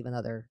friends, even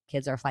though their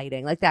kids are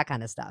fighting, like that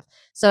kind of stuff.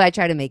 So I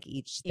try to make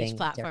each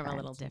platform different. A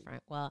little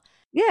different. Well,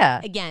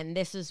 yeah. Again,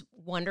 this is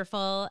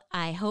wonderful.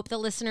 I hope the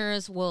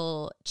listeners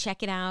will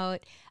check it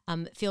out.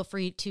 Feel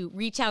free to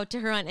reach out to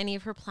her on any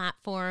of her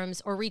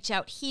platforms or reach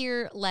out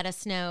here. Let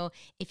us know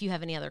if you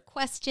have any other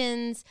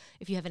questions,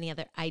 if you have any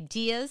other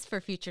ideas for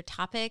future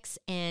topics.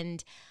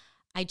 And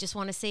I just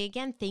want to say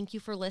again, thank you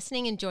for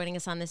listening and joining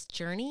us on this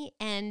journey,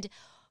 and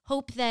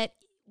hope that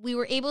we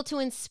were able to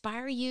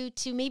inspire you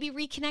to maybe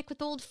reconnect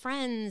with old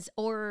friends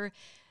or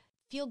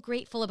feel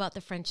grateful about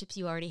the friendships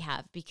you already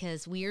have,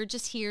 because we are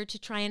just here to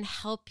try and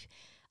help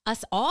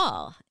us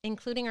all,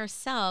 including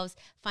ourselves,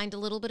 find a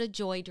little bit of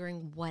joy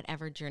during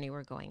whatever journey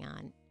we're going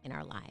on in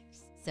our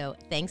lives. So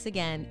thanks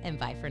again, and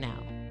bye for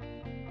now.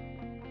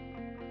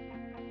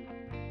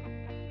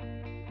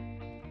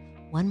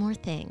 One more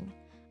thing.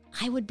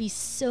 I would be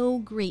so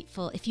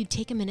grateful if you'd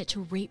take a minute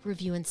to rate,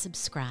 review, and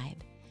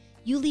subscribe.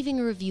 You leaving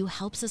a review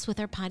helps us with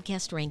our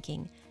podcast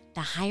ranking.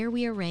 The higher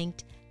we are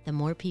ranked, the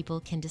more people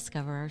can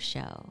discover our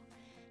show.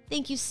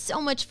 Thank you so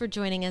much for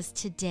joining us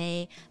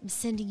today. I'm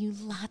sending you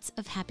lots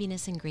of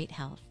happiness and great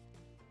health.